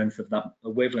wavelength of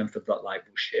that light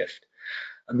will shift.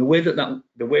 And the way that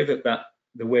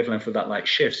the wavelength of that light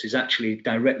shifts is actually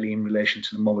directly in relation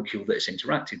to the molecule that it's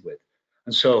interacted with.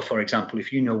 And so, for example,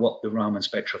 if you know what the Raman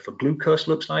spectra for glucose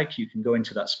looks like, you can go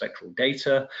into that spectral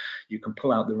data, you can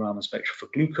pull out the Raman spectra for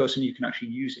glucose, and you can actually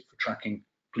use it for tracking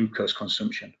glucose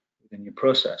consumption within your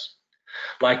process.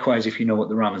 Likewise, if you know what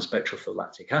the Raman spectra for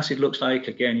lactic acid looks like,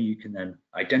 again, you can then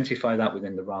identify that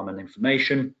within the Raman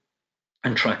information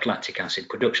and track lactic acid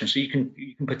production. So you can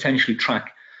potentially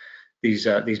track these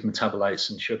metabolites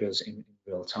and sugars in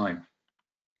real time.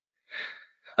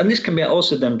 And this can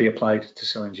also then be applied to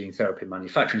cell and gene therapy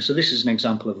manufacturing. So this is an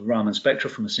example of a Raman spectra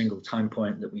from a single time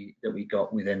point that we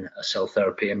got within a cell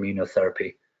therapy,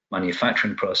 immunotherapy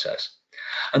manufacturing process.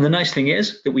 And the nice thing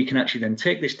is that we can actually then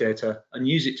take this data and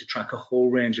use it to track a whole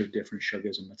range of different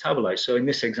sugars and metabolites. So in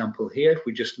this example here, if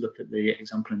we just look at the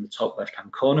example in the top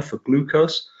left-hand corner for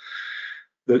glucose,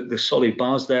 the solid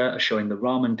bars there are showing the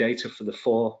Raman data for the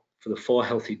four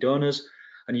healthy donors,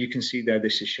 and you can see there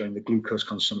this is showing the glucose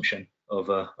consumption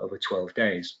over 12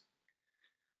 days.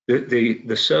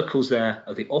 The circles there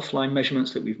are the offline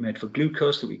measurements that we've made for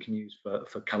glucose that we can use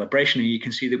for calibration, and you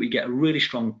can see that we get a really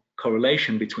strong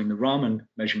correlation between the Raman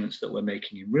measurements that we're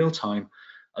making in real time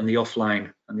and the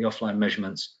offline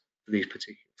measurements for these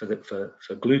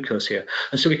for glucose here.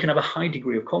 And so we can have a high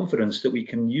degree of confidence that we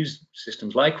can use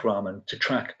systems like Raman to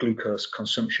track glucose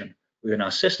consumption within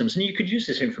our systems. And you could use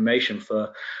this information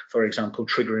for example,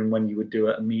 triggering when you would do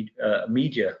a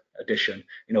media addition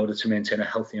in order to maintain a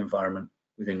healthy environment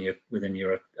within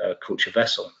your culture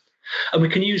vessel. And we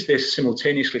can use this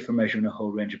simultaneously for measuring a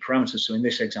whole range of parameters. So in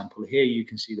this example here, you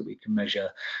can see that we can measure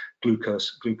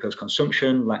glucose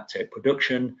consumption, lactate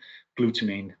production,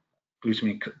 glutamine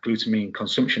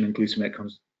consumption, and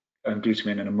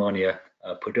glutamine and ammonia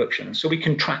production. And so we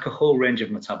can track a whole range of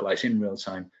metabolites in real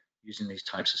time using these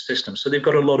types of systems. So they've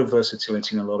got a lot of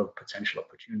versatility and a lot of potential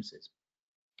opportunities.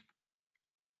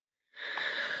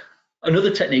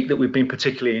 Another technique that we've been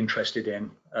particularly interested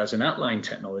in as an at-line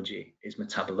technology is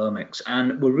metabolomics.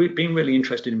 And we're being really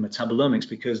interested in metabolomics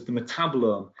because the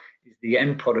metabolome is the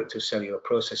end product of cellular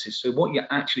processes. So what you're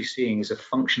actually seeing is a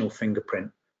functional fingerprint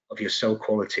of your cell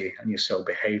quality and your cell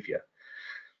behavior.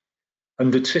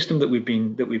 And the system that we've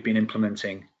been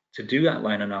implementing to do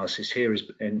at-line analysis here is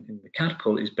in the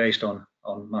Catapult is based on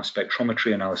mass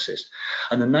spectrometry analysis.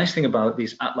 And the nice thing about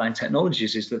these at-line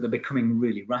technologies is that they're becoming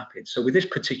really rapid. So with this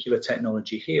particular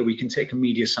technology here, we can take a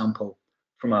media sample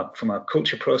from our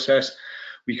culture process,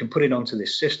 we can put it onto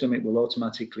this system, it will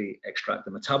automatically extract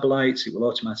the metabolites, it will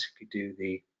automatically do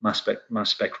the mass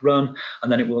spec run,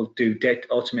 and then it will do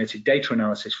automated data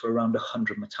analysis for around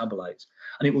 100 metabolites.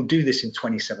 And it will do this in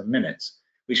 27 minutes.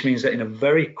 Which means that in a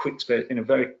very quick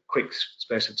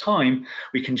space of time,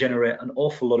 we can generate an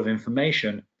awful lot of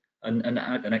information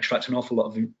and extract an awful lot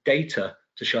of data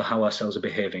to show how our cells are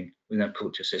behaving within our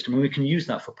culture system. And we can use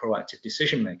that for proactive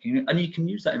decision making. And you can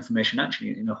use that information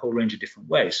actually in a whole range of different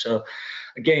ways. So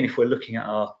again, if we're looking at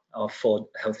our 4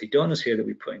 healthy donors here that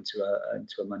we put into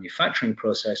a manufacturing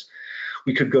process,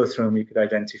 we could go through and we could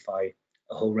identify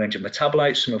a whole range of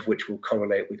metabolites, some of which will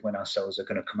correlate with when our cells are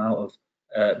going to come out of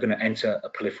going to enter a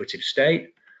proliferative state,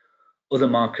 other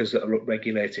markers that are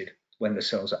upregulated when the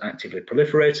cells are actively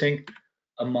proliferating,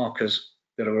 and markers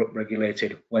that are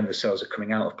upregulated when the cells are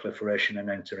coming out of proliferation and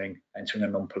entering a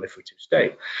non-proliferative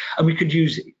state. And we could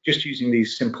using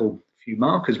these simple few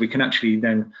markers, we can actually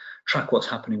then track what's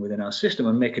happening within our system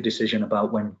and make a decision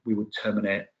about when we would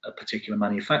terminate a particular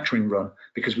manufacturing run,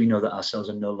 because we know that our cells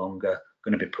are no longer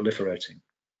going to be proliferating.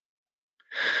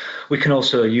 We can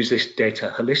also use this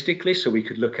data holistically, so we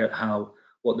could look at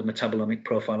what the metabolomic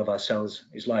profile of our cells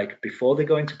is like before they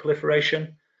go into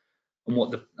proliferation, and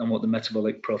what the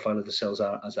metabolic profile of the cells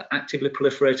are as they're actively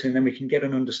proliferating. And then we can get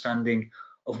an understanding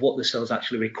of what the cells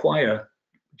actually require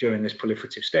during this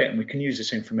proliferative state, and we can use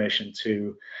this information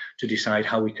to decide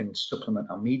how we can supplement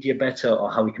our media better,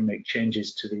 or how we can make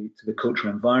changes to the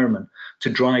cultural environment to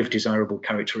drive desirable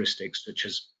characteristics such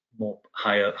as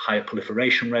higher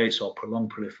proliferation rates or prolonged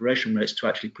proliferation rates to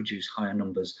actually produce higher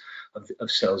numbers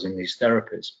of cells in these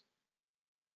therapies.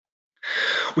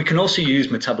 We can also use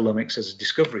metabolomics as a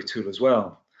discovery tool as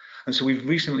well. And so we've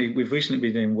recently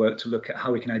been doing work to look at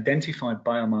how we can identify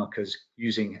biomarkers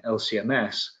using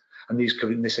LC-MS. And these,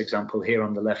 in this example here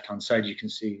on the left-hand side, you can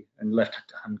see, in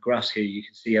left-hand graphs here, you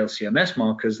can see LC-MS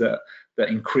markers that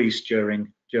increase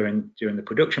during the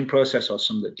production process, or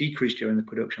some that decrease during the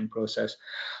production process.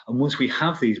 And once we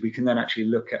have these, we can then actually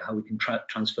look at how we can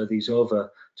transfer these over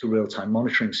to real-time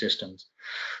monitoring systems.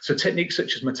 So techniques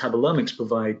such as metabolomics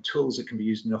provide tools that can be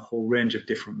used in a whole range of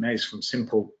different ways, from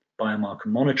simple biomarker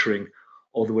monitoring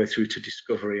all the way through to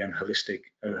discovery and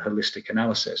holistic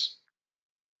analysis.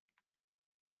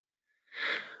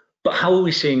 But how are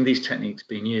we seeing these techniques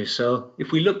being used? So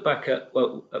if we look back at,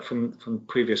 from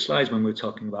previous slides when we were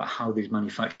talking about how these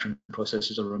manufacturing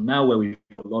processes are run now, where we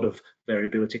have a lot of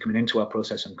variability coming into our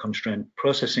process and constrained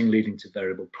processing leading to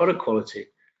variable product quality,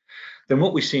 then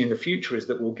what we see in the future is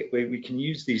that we can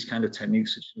use these kind of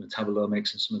techniques such as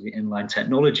metabolomics and some of the inline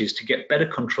technologies to get better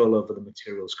control over the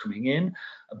materials coming in,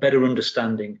 a better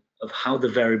understanding of how the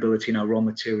variability in our raw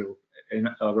materials,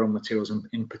 and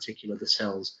in particular the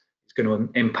cells, is going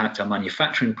to impact our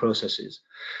manufacturing processes.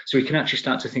 So we can actually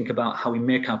start to think about how we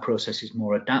make our processes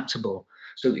more adaptable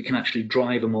so that we can actually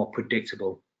drive a more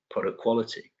predictable product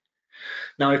quality.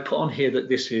 Now, I've put on here that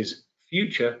this is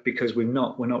future because we're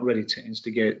not ready to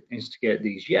instigate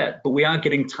these yet, but we are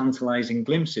getting tantalizing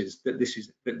glimpses that this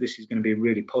is going to be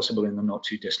really possible in the not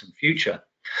too distant future.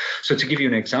 So to give you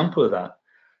an example of that,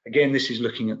 again, this is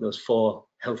looking at those 4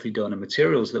 healthy donor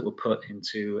materials that were put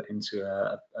into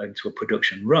a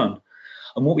production run.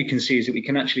 And what we can see is that we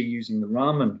can actually, using the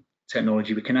Raman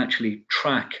technology, we can actually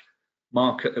track a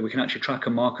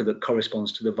marker that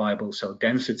corresponds to the viable cell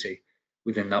density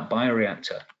within that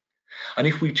bioreactor. And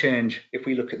if we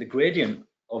look at the gradient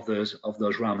of those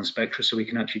Raman spectra, so we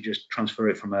can actually just transfer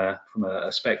it from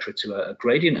a spectra to a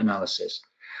gradient analysis,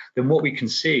 then what we can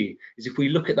see is if we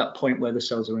look at that point where the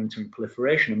cells are entering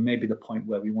proliferation, and maybe the point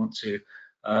where we want to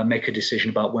make a decision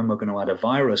about when we're going to add a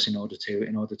virus in order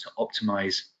to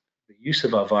optimize the use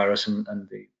of our virus and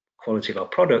the quality of our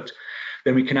product,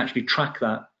 then we can actually track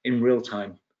that in real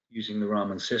time using the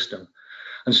Raman system.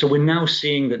 And so we're now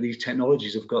seeing that these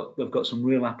technologies have got some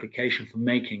real application for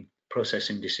making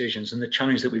processing decisions. And the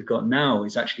challenge that we've got now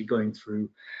is actually going through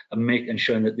and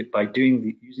showing that by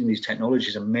using these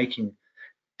technologies and making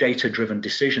data-driven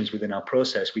decisions within our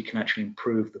process, we can actually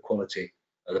improve the quality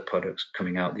of the products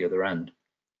coming out the other end.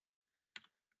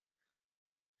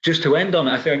 Just to end on,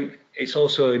 I think it's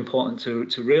also important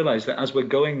to realize that as we're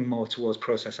going more towards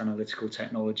process analytical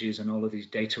technologies and all of these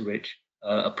data-rich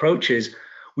approaches,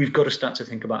 we've got to start to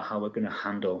think about how we're going to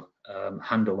handle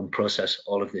and process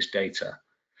all of this data.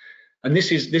 And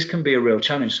this can be a real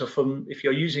challenge. So if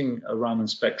you're using a Raman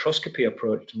spectroscopy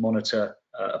approach to monitor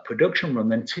a production run,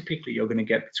 then typically you're going to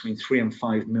get between 3 and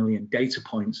 5 million data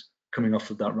points coming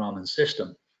off of that Raman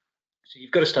system. So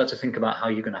you've got to start to think about how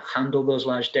you're going to handle those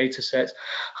large data sets,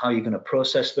 how you're going to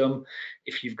process them.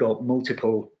 If you've got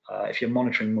if you're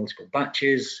monitoring multiple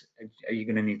batches, are you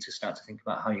going to need to start to think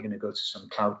about how you're going to go to some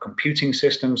cloud computing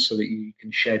systems so that you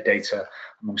can share data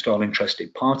amongst all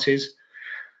interested parties?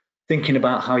 Thinking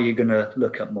about how you're going to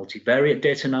look at multivariate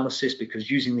data analysis, because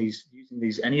using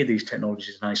any of these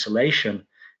technologies in isolation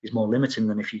is more limiting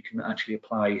than if you can actually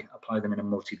apply them in a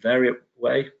multivariate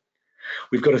way.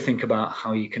 We've got to think about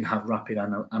how you can have rapid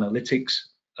analytics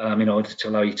in order to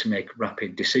allow you to make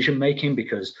rapid decision making,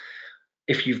 because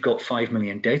if you've got 5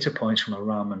 million data points from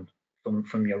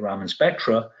your Raman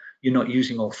spectra, you're not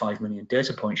using all 5 million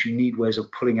data points. You need ways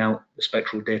of pulling out the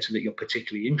spectral data that you're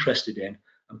particularly interested in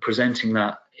and presenting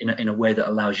that in a way that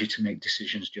allows you to make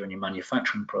decisions during your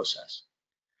manufacturing process.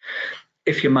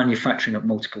 If you're manufacturing at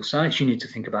multiple sites, you need to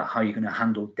think about how you're going to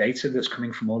handle data that's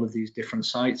coming from all of these different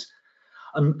sites.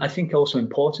 And I think also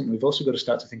important, we've also got to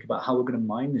start to think about how we're going to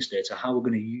mine this data, how we're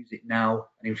going to use it now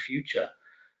and in future.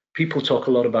 People talk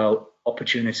a lot about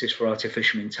opportunities for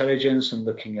artificial intelligence and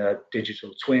looking at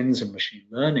digital twins and machine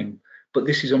learning, but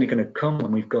this is only going to come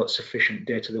when we've got sufficient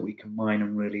data that we can mine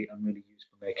and really use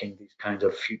for making these kinds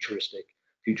of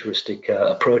futuristic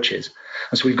approaches.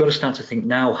 And so we've got to start to think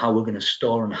now how we're going to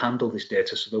store and handle this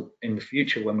data so that in the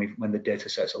future, when the data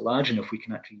sets are large enough, we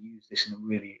can actually use this in a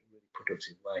really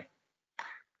productive way.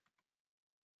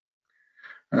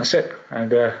 And that's it.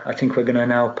 And I think we're going to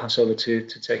now pass over to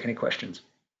take any questions.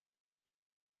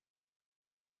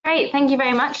 Great, thank you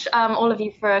very much, all of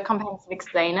you, for a comprehensive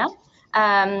explainer.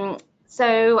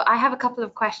 So I have a couple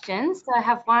of questions. So I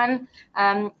have one,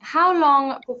 how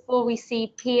long before we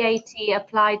see PAT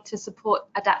applied to support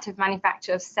adaptive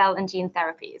manufacture of cell and gene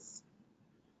therapies?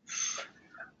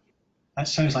 That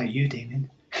sounds like you, Damien.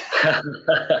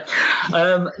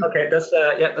 Okay,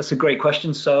 that's a great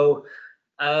question. So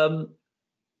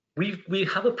we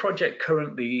have a project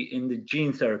currently in the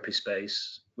gene therapy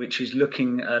space, which is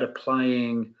looking at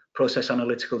applying process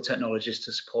analytical technologies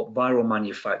to support viral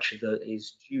manufacture that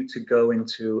is due to go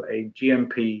into a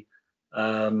GMP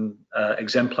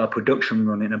exemplar production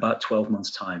run in about 12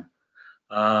 months' time.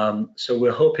 So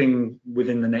we're hoping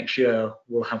within the next year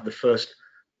we'll have the first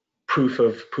proof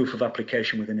of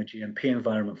application within a GMP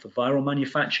environment for viral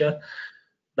manufacture.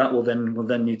 That will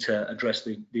then need to address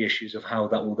the issues of how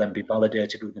that will then be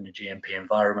validated within a GMP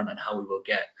environment, and how we will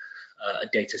get a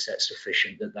data set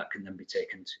sufficient that can then be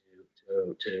taken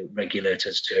to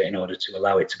regulators in order to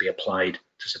allow it to be applied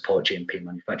to support GMP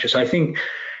manufacture. So I think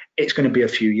it's going to be a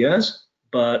few years,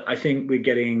 but I think we're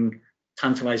getting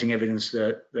tantalizing evidence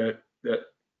that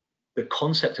the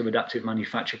concept of adaptive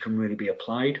manufacture can really be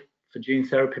applied for gene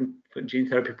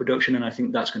therapy production, and I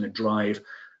think that's going to drive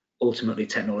ultimately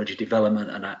technology development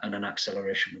and an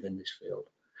acceleration within this field.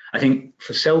 I think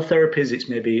for cell therapies, it's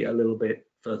maybe a little bit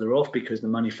further off because the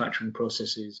manufacturing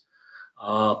processes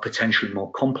are potentially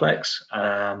more complex.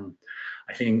 I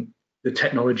think the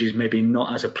technology is maybe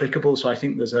not as applicable. So I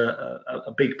think there's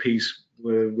a big piece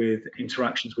with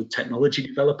interactions with technology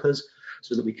developers,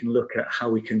 so that we can look at how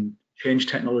we can change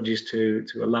technologies to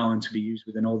allow them to be used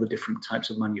within all the different types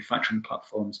of manufacturing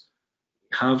platforms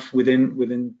we have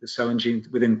within the cell and gene,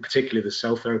 within particularly the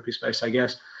cell therapy space, I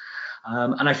guess.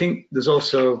 And I think there's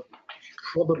also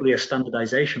probably a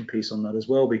standardization piece on that as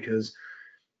well, because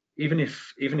even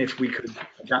if we could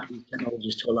adapt these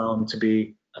technologies to allow them to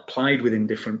be applied within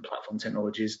different platform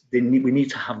technologies, we need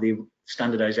to have the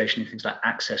standardization in things like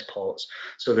access ports,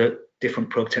 so that different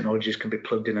probe technologies can be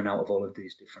plugged in and out of all of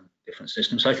these different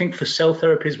systems. So I think for cell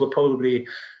therapies, we're probably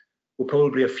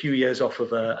a few years off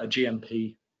of a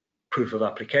GMP proof of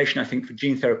application. I think for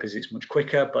gene therapies, it's much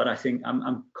quicker, but I think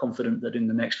I'm confident that in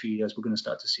the next few years, we're going to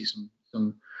start to see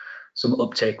some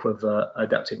uptake with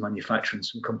adaptive manufacturing,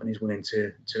 some companies willing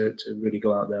to really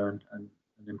go out there and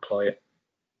employ it.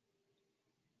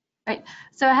 Right.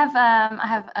 So I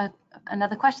have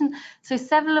another question. So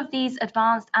several of these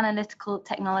advanced analytical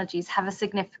technologies have a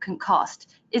significant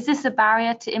cost. Is this a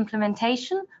barrier to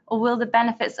implementation, or will the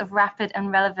benefits of rapid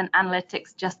and relevant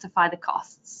analytics justify the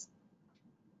costs?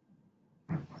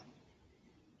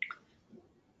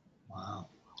 Wow,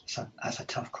 that's a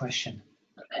tough question.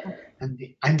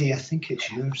 Andy, I think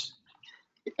it's yours.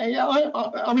 Yeah,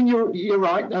 I mean, you're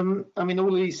right. I mean, all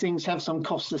of these things have some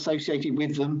costs associated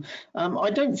with them.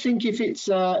 I don't think if it's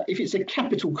a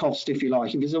capital cost, if you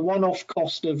like, if it's a one-off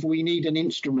cost of we need an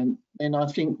instrument, then I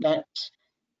think that's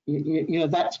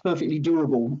that's perfectly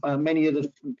doable. Many of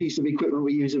the pieces of equipment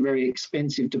we use are very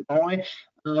expensive to buy,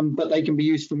 but they can be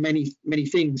used for many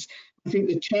things. I think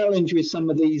the challenge with some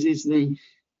of these is at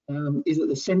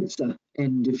the sensor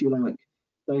end, if you like.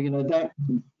 So that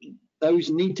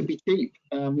those need to be cheap.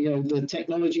 The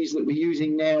technologies that we're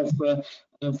using now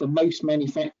for most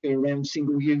manufacture around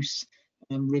single use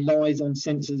relies on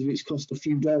sensors which cost a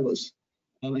few dollars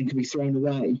and can be thrown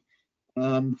away.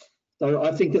 So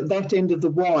I think at that end of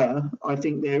the wire, I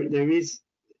think there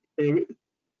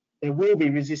will be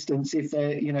resistance if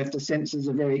if the sensors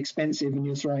are very expensive and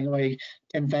you're throwing away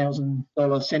 $10,000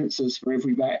 sensors for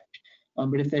every batch.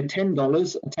 But if they're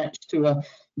 $10 attached to a $1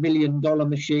 million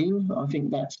machine, I think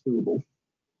that's doable.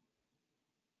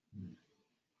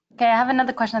 Okay, I have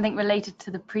another question, I think, related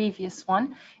to the previous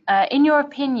one. In your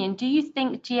opinion, do you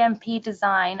think GMP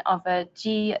design of a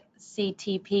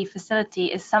GCTP facility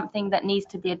is something that needs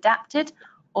to be adapted,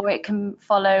 or it can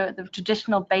follow the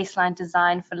traditional baseline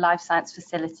design for life science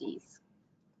facilities?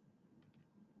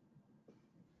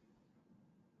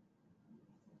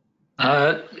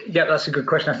 Yeah, that's a good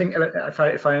question. I think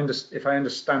if I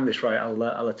understand this right,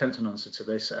 I'll attempt an answer to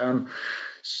this.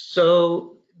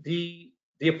 So the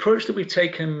approach that we've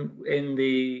taken in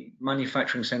the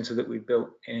manufacturing center that we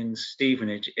built in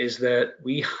Stevenage is that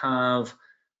we have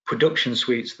production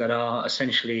suites that are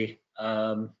essentially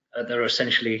an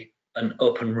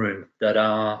open room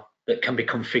that can be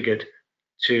configured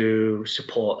to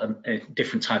support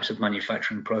different types of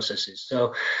manufacturing processes.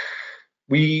 So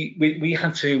we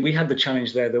had the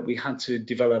challenge there that we had to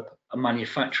develop a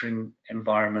manufacturing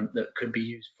environment that could be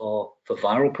used for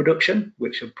viral production,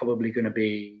 which are probably going to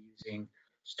be using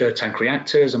stir tank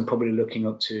reactors and probably looking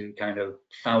up to kind of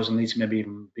 1,000 litres, maybe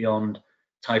even beyond,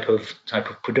 type of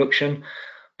production,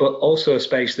 but also a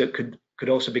space that could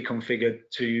also be configured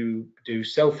to do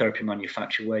cell therapy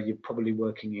manufacture, where you're probably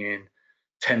working in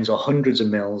tens or hundreds of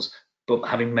mils, but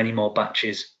having many more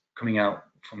batches coming out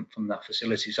from that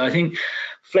facility. So I think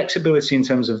flexibility in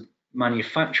terms of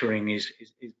manufacturing is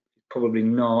probably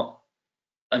not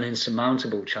an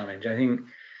insurmountable challenge. I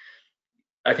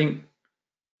think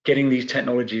getting these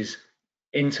technologies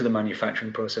into the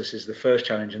manufacturing process is the first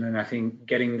challenge, and then I think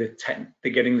getting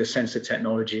the sensor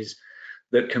technologies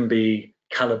that can be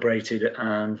calibrated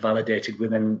and validated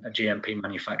within a GMP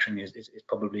manufacturing is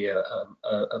probably a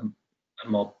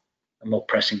more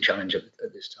pressing challenge at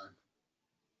this time.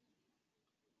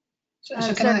 So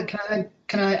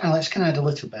can I, Alex, can I add a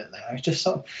little bit there? Just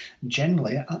sort of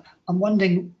generally, I'm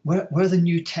wondering where the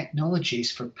new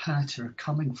technologies for PAT are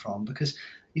coming from, because,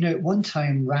 you know, at one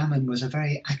time Raman was a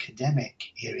very academic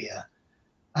area,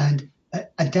 and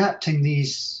adapting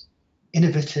these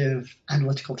innovative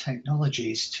analytical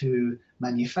technologies to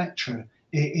manufacture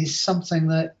is something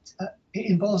that it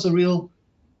involves a real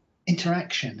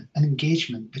interaction and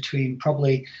engagement between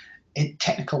probably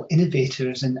technical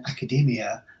innovators in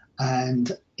academia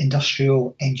and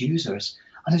industrial end users.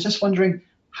 And I was just wondering,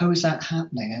 how is that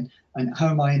happening, and how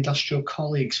are my industrial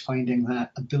colleagues finding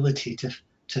that ability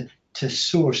to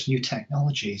source new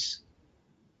technologies?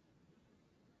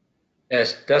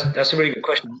 Yes, that's a really good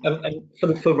question.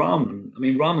 And for Raman, I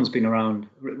mean, Raman's been around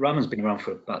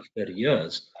for about 30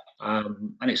 years,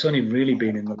 and it's only really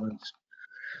been in the last,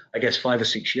 I guess, 5 or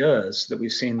 6 years that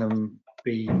we've seen them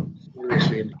be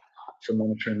seriously for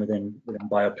monitoring within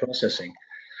bioprocessing.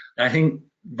 And I think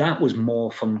that was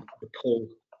more from the pull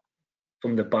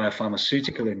from the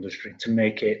biopharmaceutical industry to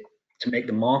make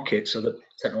the market so that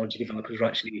technology developers are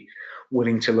actually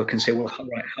willing to look and say, well,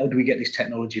 right, how do we get this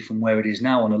technology from where it is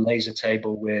now on a laser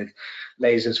table with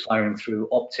lasers firing through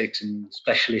optics and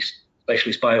specialist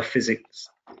biophysics,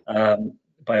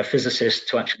 biophysicists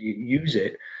to actually use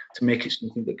it to make it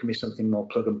something that can be something more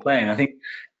plug and play. And I think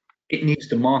it needs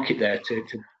the market there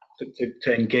to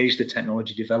engage the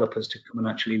technology developers to come and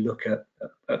actually look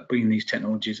at bringing these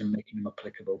technologies and making them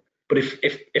applicable. But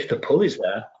if the pull is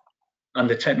there and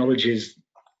the technologies,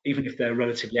 even if they're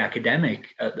relatively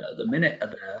academic at the minute, are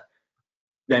there,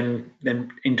 then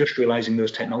industrializing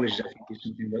those technologies, I think, is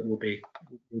something that will be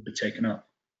taken up.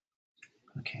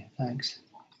 Okay, thanks.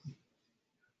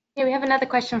 Yeah, we have another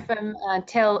question from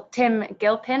Tim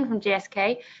Gilpin from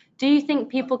GSK. Do you think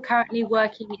people currently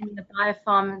working in the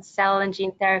biopharm, cell and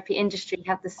gene therapy industry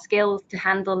have the skills to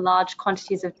handle large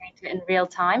quantities of data in real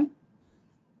time?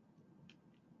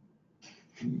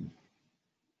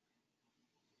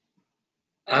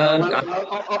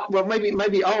 Well,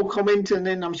 maybe I'll comment, and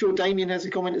then I'm sure Damien has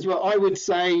a comment as well. I would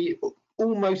say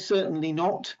almost certainly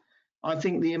not. I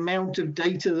think the amount of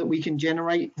data that we can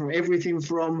generate from everything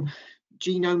from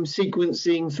genome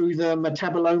sequencing through the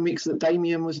metabolomics that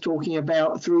Damien was talking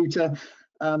about, through to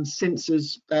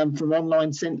sensors from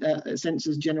online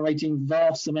sensors generating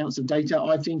vast amounts of data.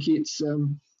 I think it's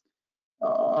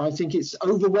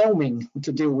overwhelming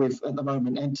to deal with at the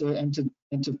moment, and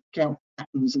to count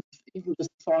patterns and even just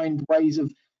find ways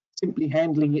of simply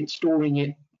handling it, storing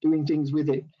it, doing things with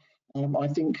it. I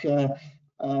think we're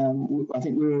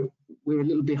a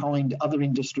little behind other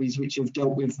industries which have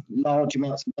dealt with large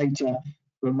amounts of data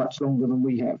for much longer than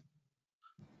we have.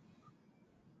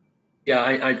 Yeah,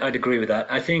 I'd agree with that.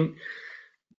 I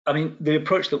mean, the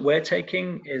approach that we're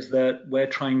taking is that we're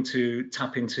trying to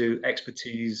tap into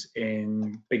expertise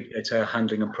in big data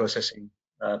handling and processing,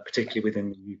 particularly within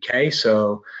the UK.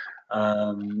 So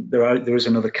there is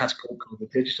another catapult called the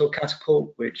Digital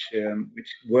Catapult, which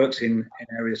works in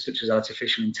areas such as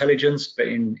artificial intelligence, but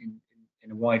in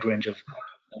a wide range of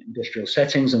industrial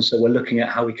settings. And so we're looking at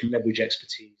how we can leverage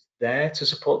expertise there to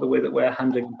support the way that we're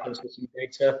handling and processing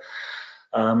data.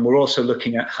 We're also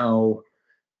looking at how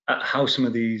some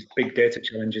of these big data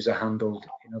challenges are handled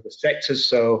in other sectors.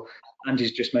 So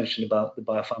Andy's just mentioned about the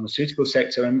biopharmaceutical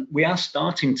sector, and we are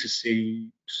starting to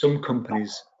see some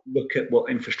companies look at what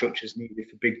infrastructure is needed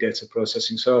for big data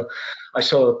processing. So I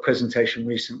saw a presentation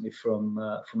recently from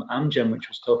Amgen, which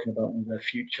was talking about one of their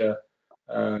future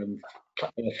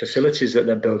facilities that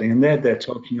they're building, and they're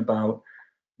talking about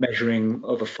measuring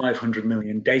over 500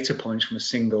 million data points from a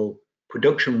single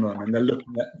production run, and they're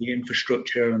looking at the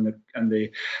infrastructure and the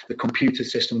computer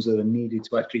systems that are needed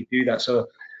to actually do that. So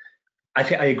I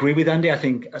think I agree with Andy. I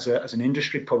think as an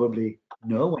industry, probably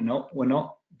no, we're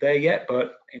not there yet.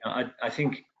 But I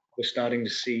think we're starting to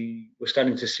see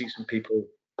some people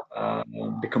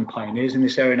become pioneers in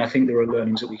this area, and I think there are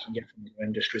learnings that we can get from other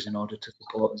industries in order to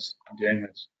support us in doing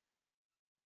this.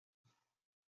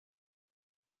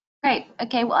 Great.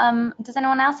 Okay. Well, does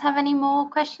anyone else have any more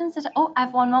questions? Oh, I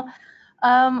have one more.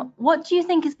 What do you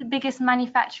think is the biggest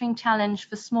manufacturing challenge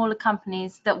for smaller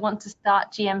companies that want to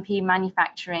start GMP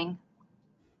manufacturing?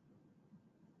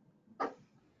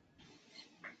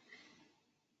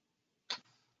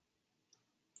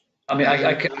 I mean,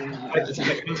 I could answer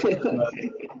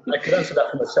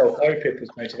that from a cell therapy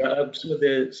perspective. Some of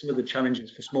the challenges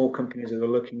for small companies that are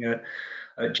looking at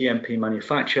GMP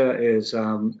manufacture is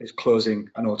closing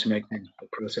and automating the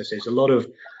processes. A lot of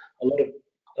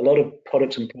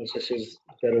products and processes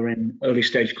that are in early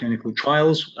stage clinical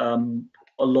trials, a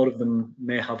lot of them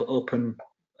may have open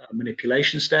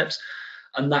manipulation steps,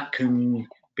 and that can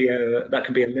be a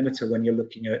limiter when you're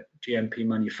looking at GMP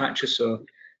manufacture. So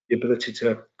the ability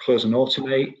to close and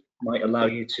automate might allow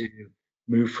you to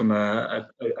move from a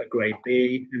grade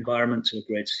B environment to a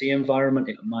grade C environment.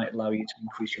 It might allow you to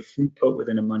increase your throughput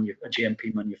within a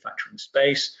GMP manufacturing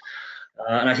space.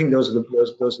 And I think those are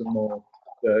more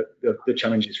the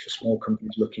challenges for small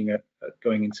companies looking at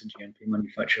going into GMP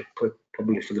manufacture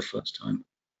probably for the first time.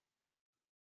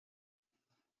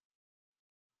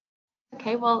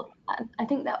 Okay, well, I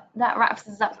think that wraps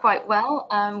us up quite well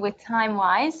with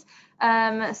time-wise.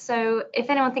 So if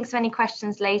anyone thinks of any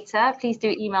questions later, please do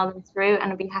email them through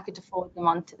and I'll be happy to forward them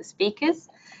on to the speakers.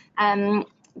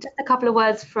 Just a couple of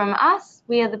words from us.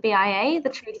 We are the BIA, the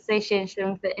Trade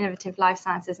Association for Innovative Life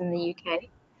Sciences in the UK.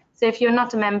 So if you're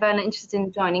not a member and are interested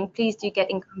in joining, please do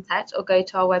get in contact or go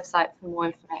to our website for more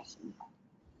information.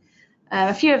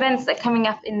 A few events that are coming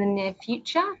up in the near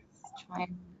future. Let's try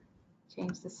and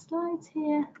change the slides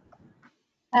here.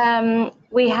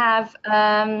 We have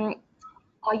our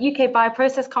UK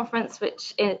Bioprocess Conference,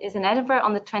 which is in Edinburgh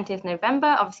on the 20th of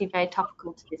November, obviously very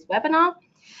topical to this webinar.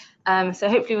 So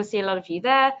hopefully we'll see a lot of you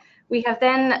there. We have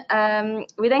then,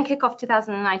 we then kick off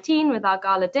 2019 with our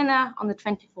gala dinner on the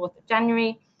 24th of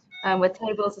January, where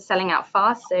tables are selling out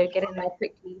fast, so get in there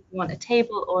quickly if you want a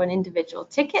table or an individual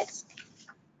ticket.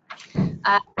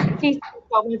 Please go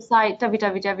to our website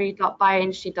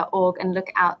www.bioindustry.org and look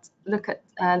at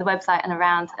the website and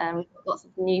around. We've got lots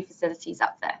of new facilities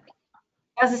up there.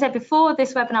 As I said before,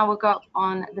 this webinar will go up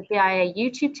on the BIA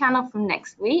YouTube channel from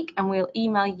next week, and we'll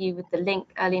email you with the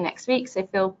link early next week, so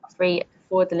feel free to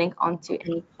forward the link on to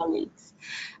any colleagues.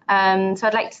 So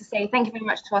I'd like to say thank you very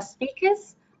much to our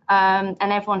speakers and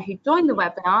everyone who joined the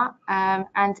webinar.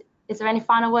 And is there any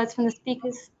final words from the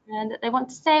speakers that they want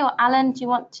to say? Or Alan, do you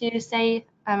want to say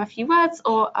a few words,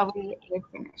 or are we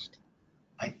finished?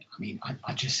 I mean,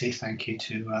 I'd just say thank you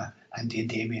to Andy and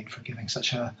Damien for giving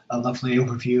such a lovely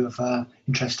overview of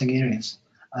interesting areas.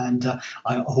 And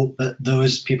I hope that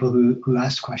those people who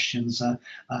asked questions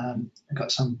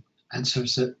got some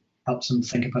answers that helps them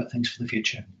think about things for the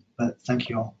future. But thank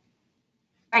you all.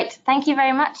 Great, thank you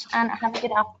very much and have a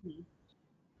good afternoon.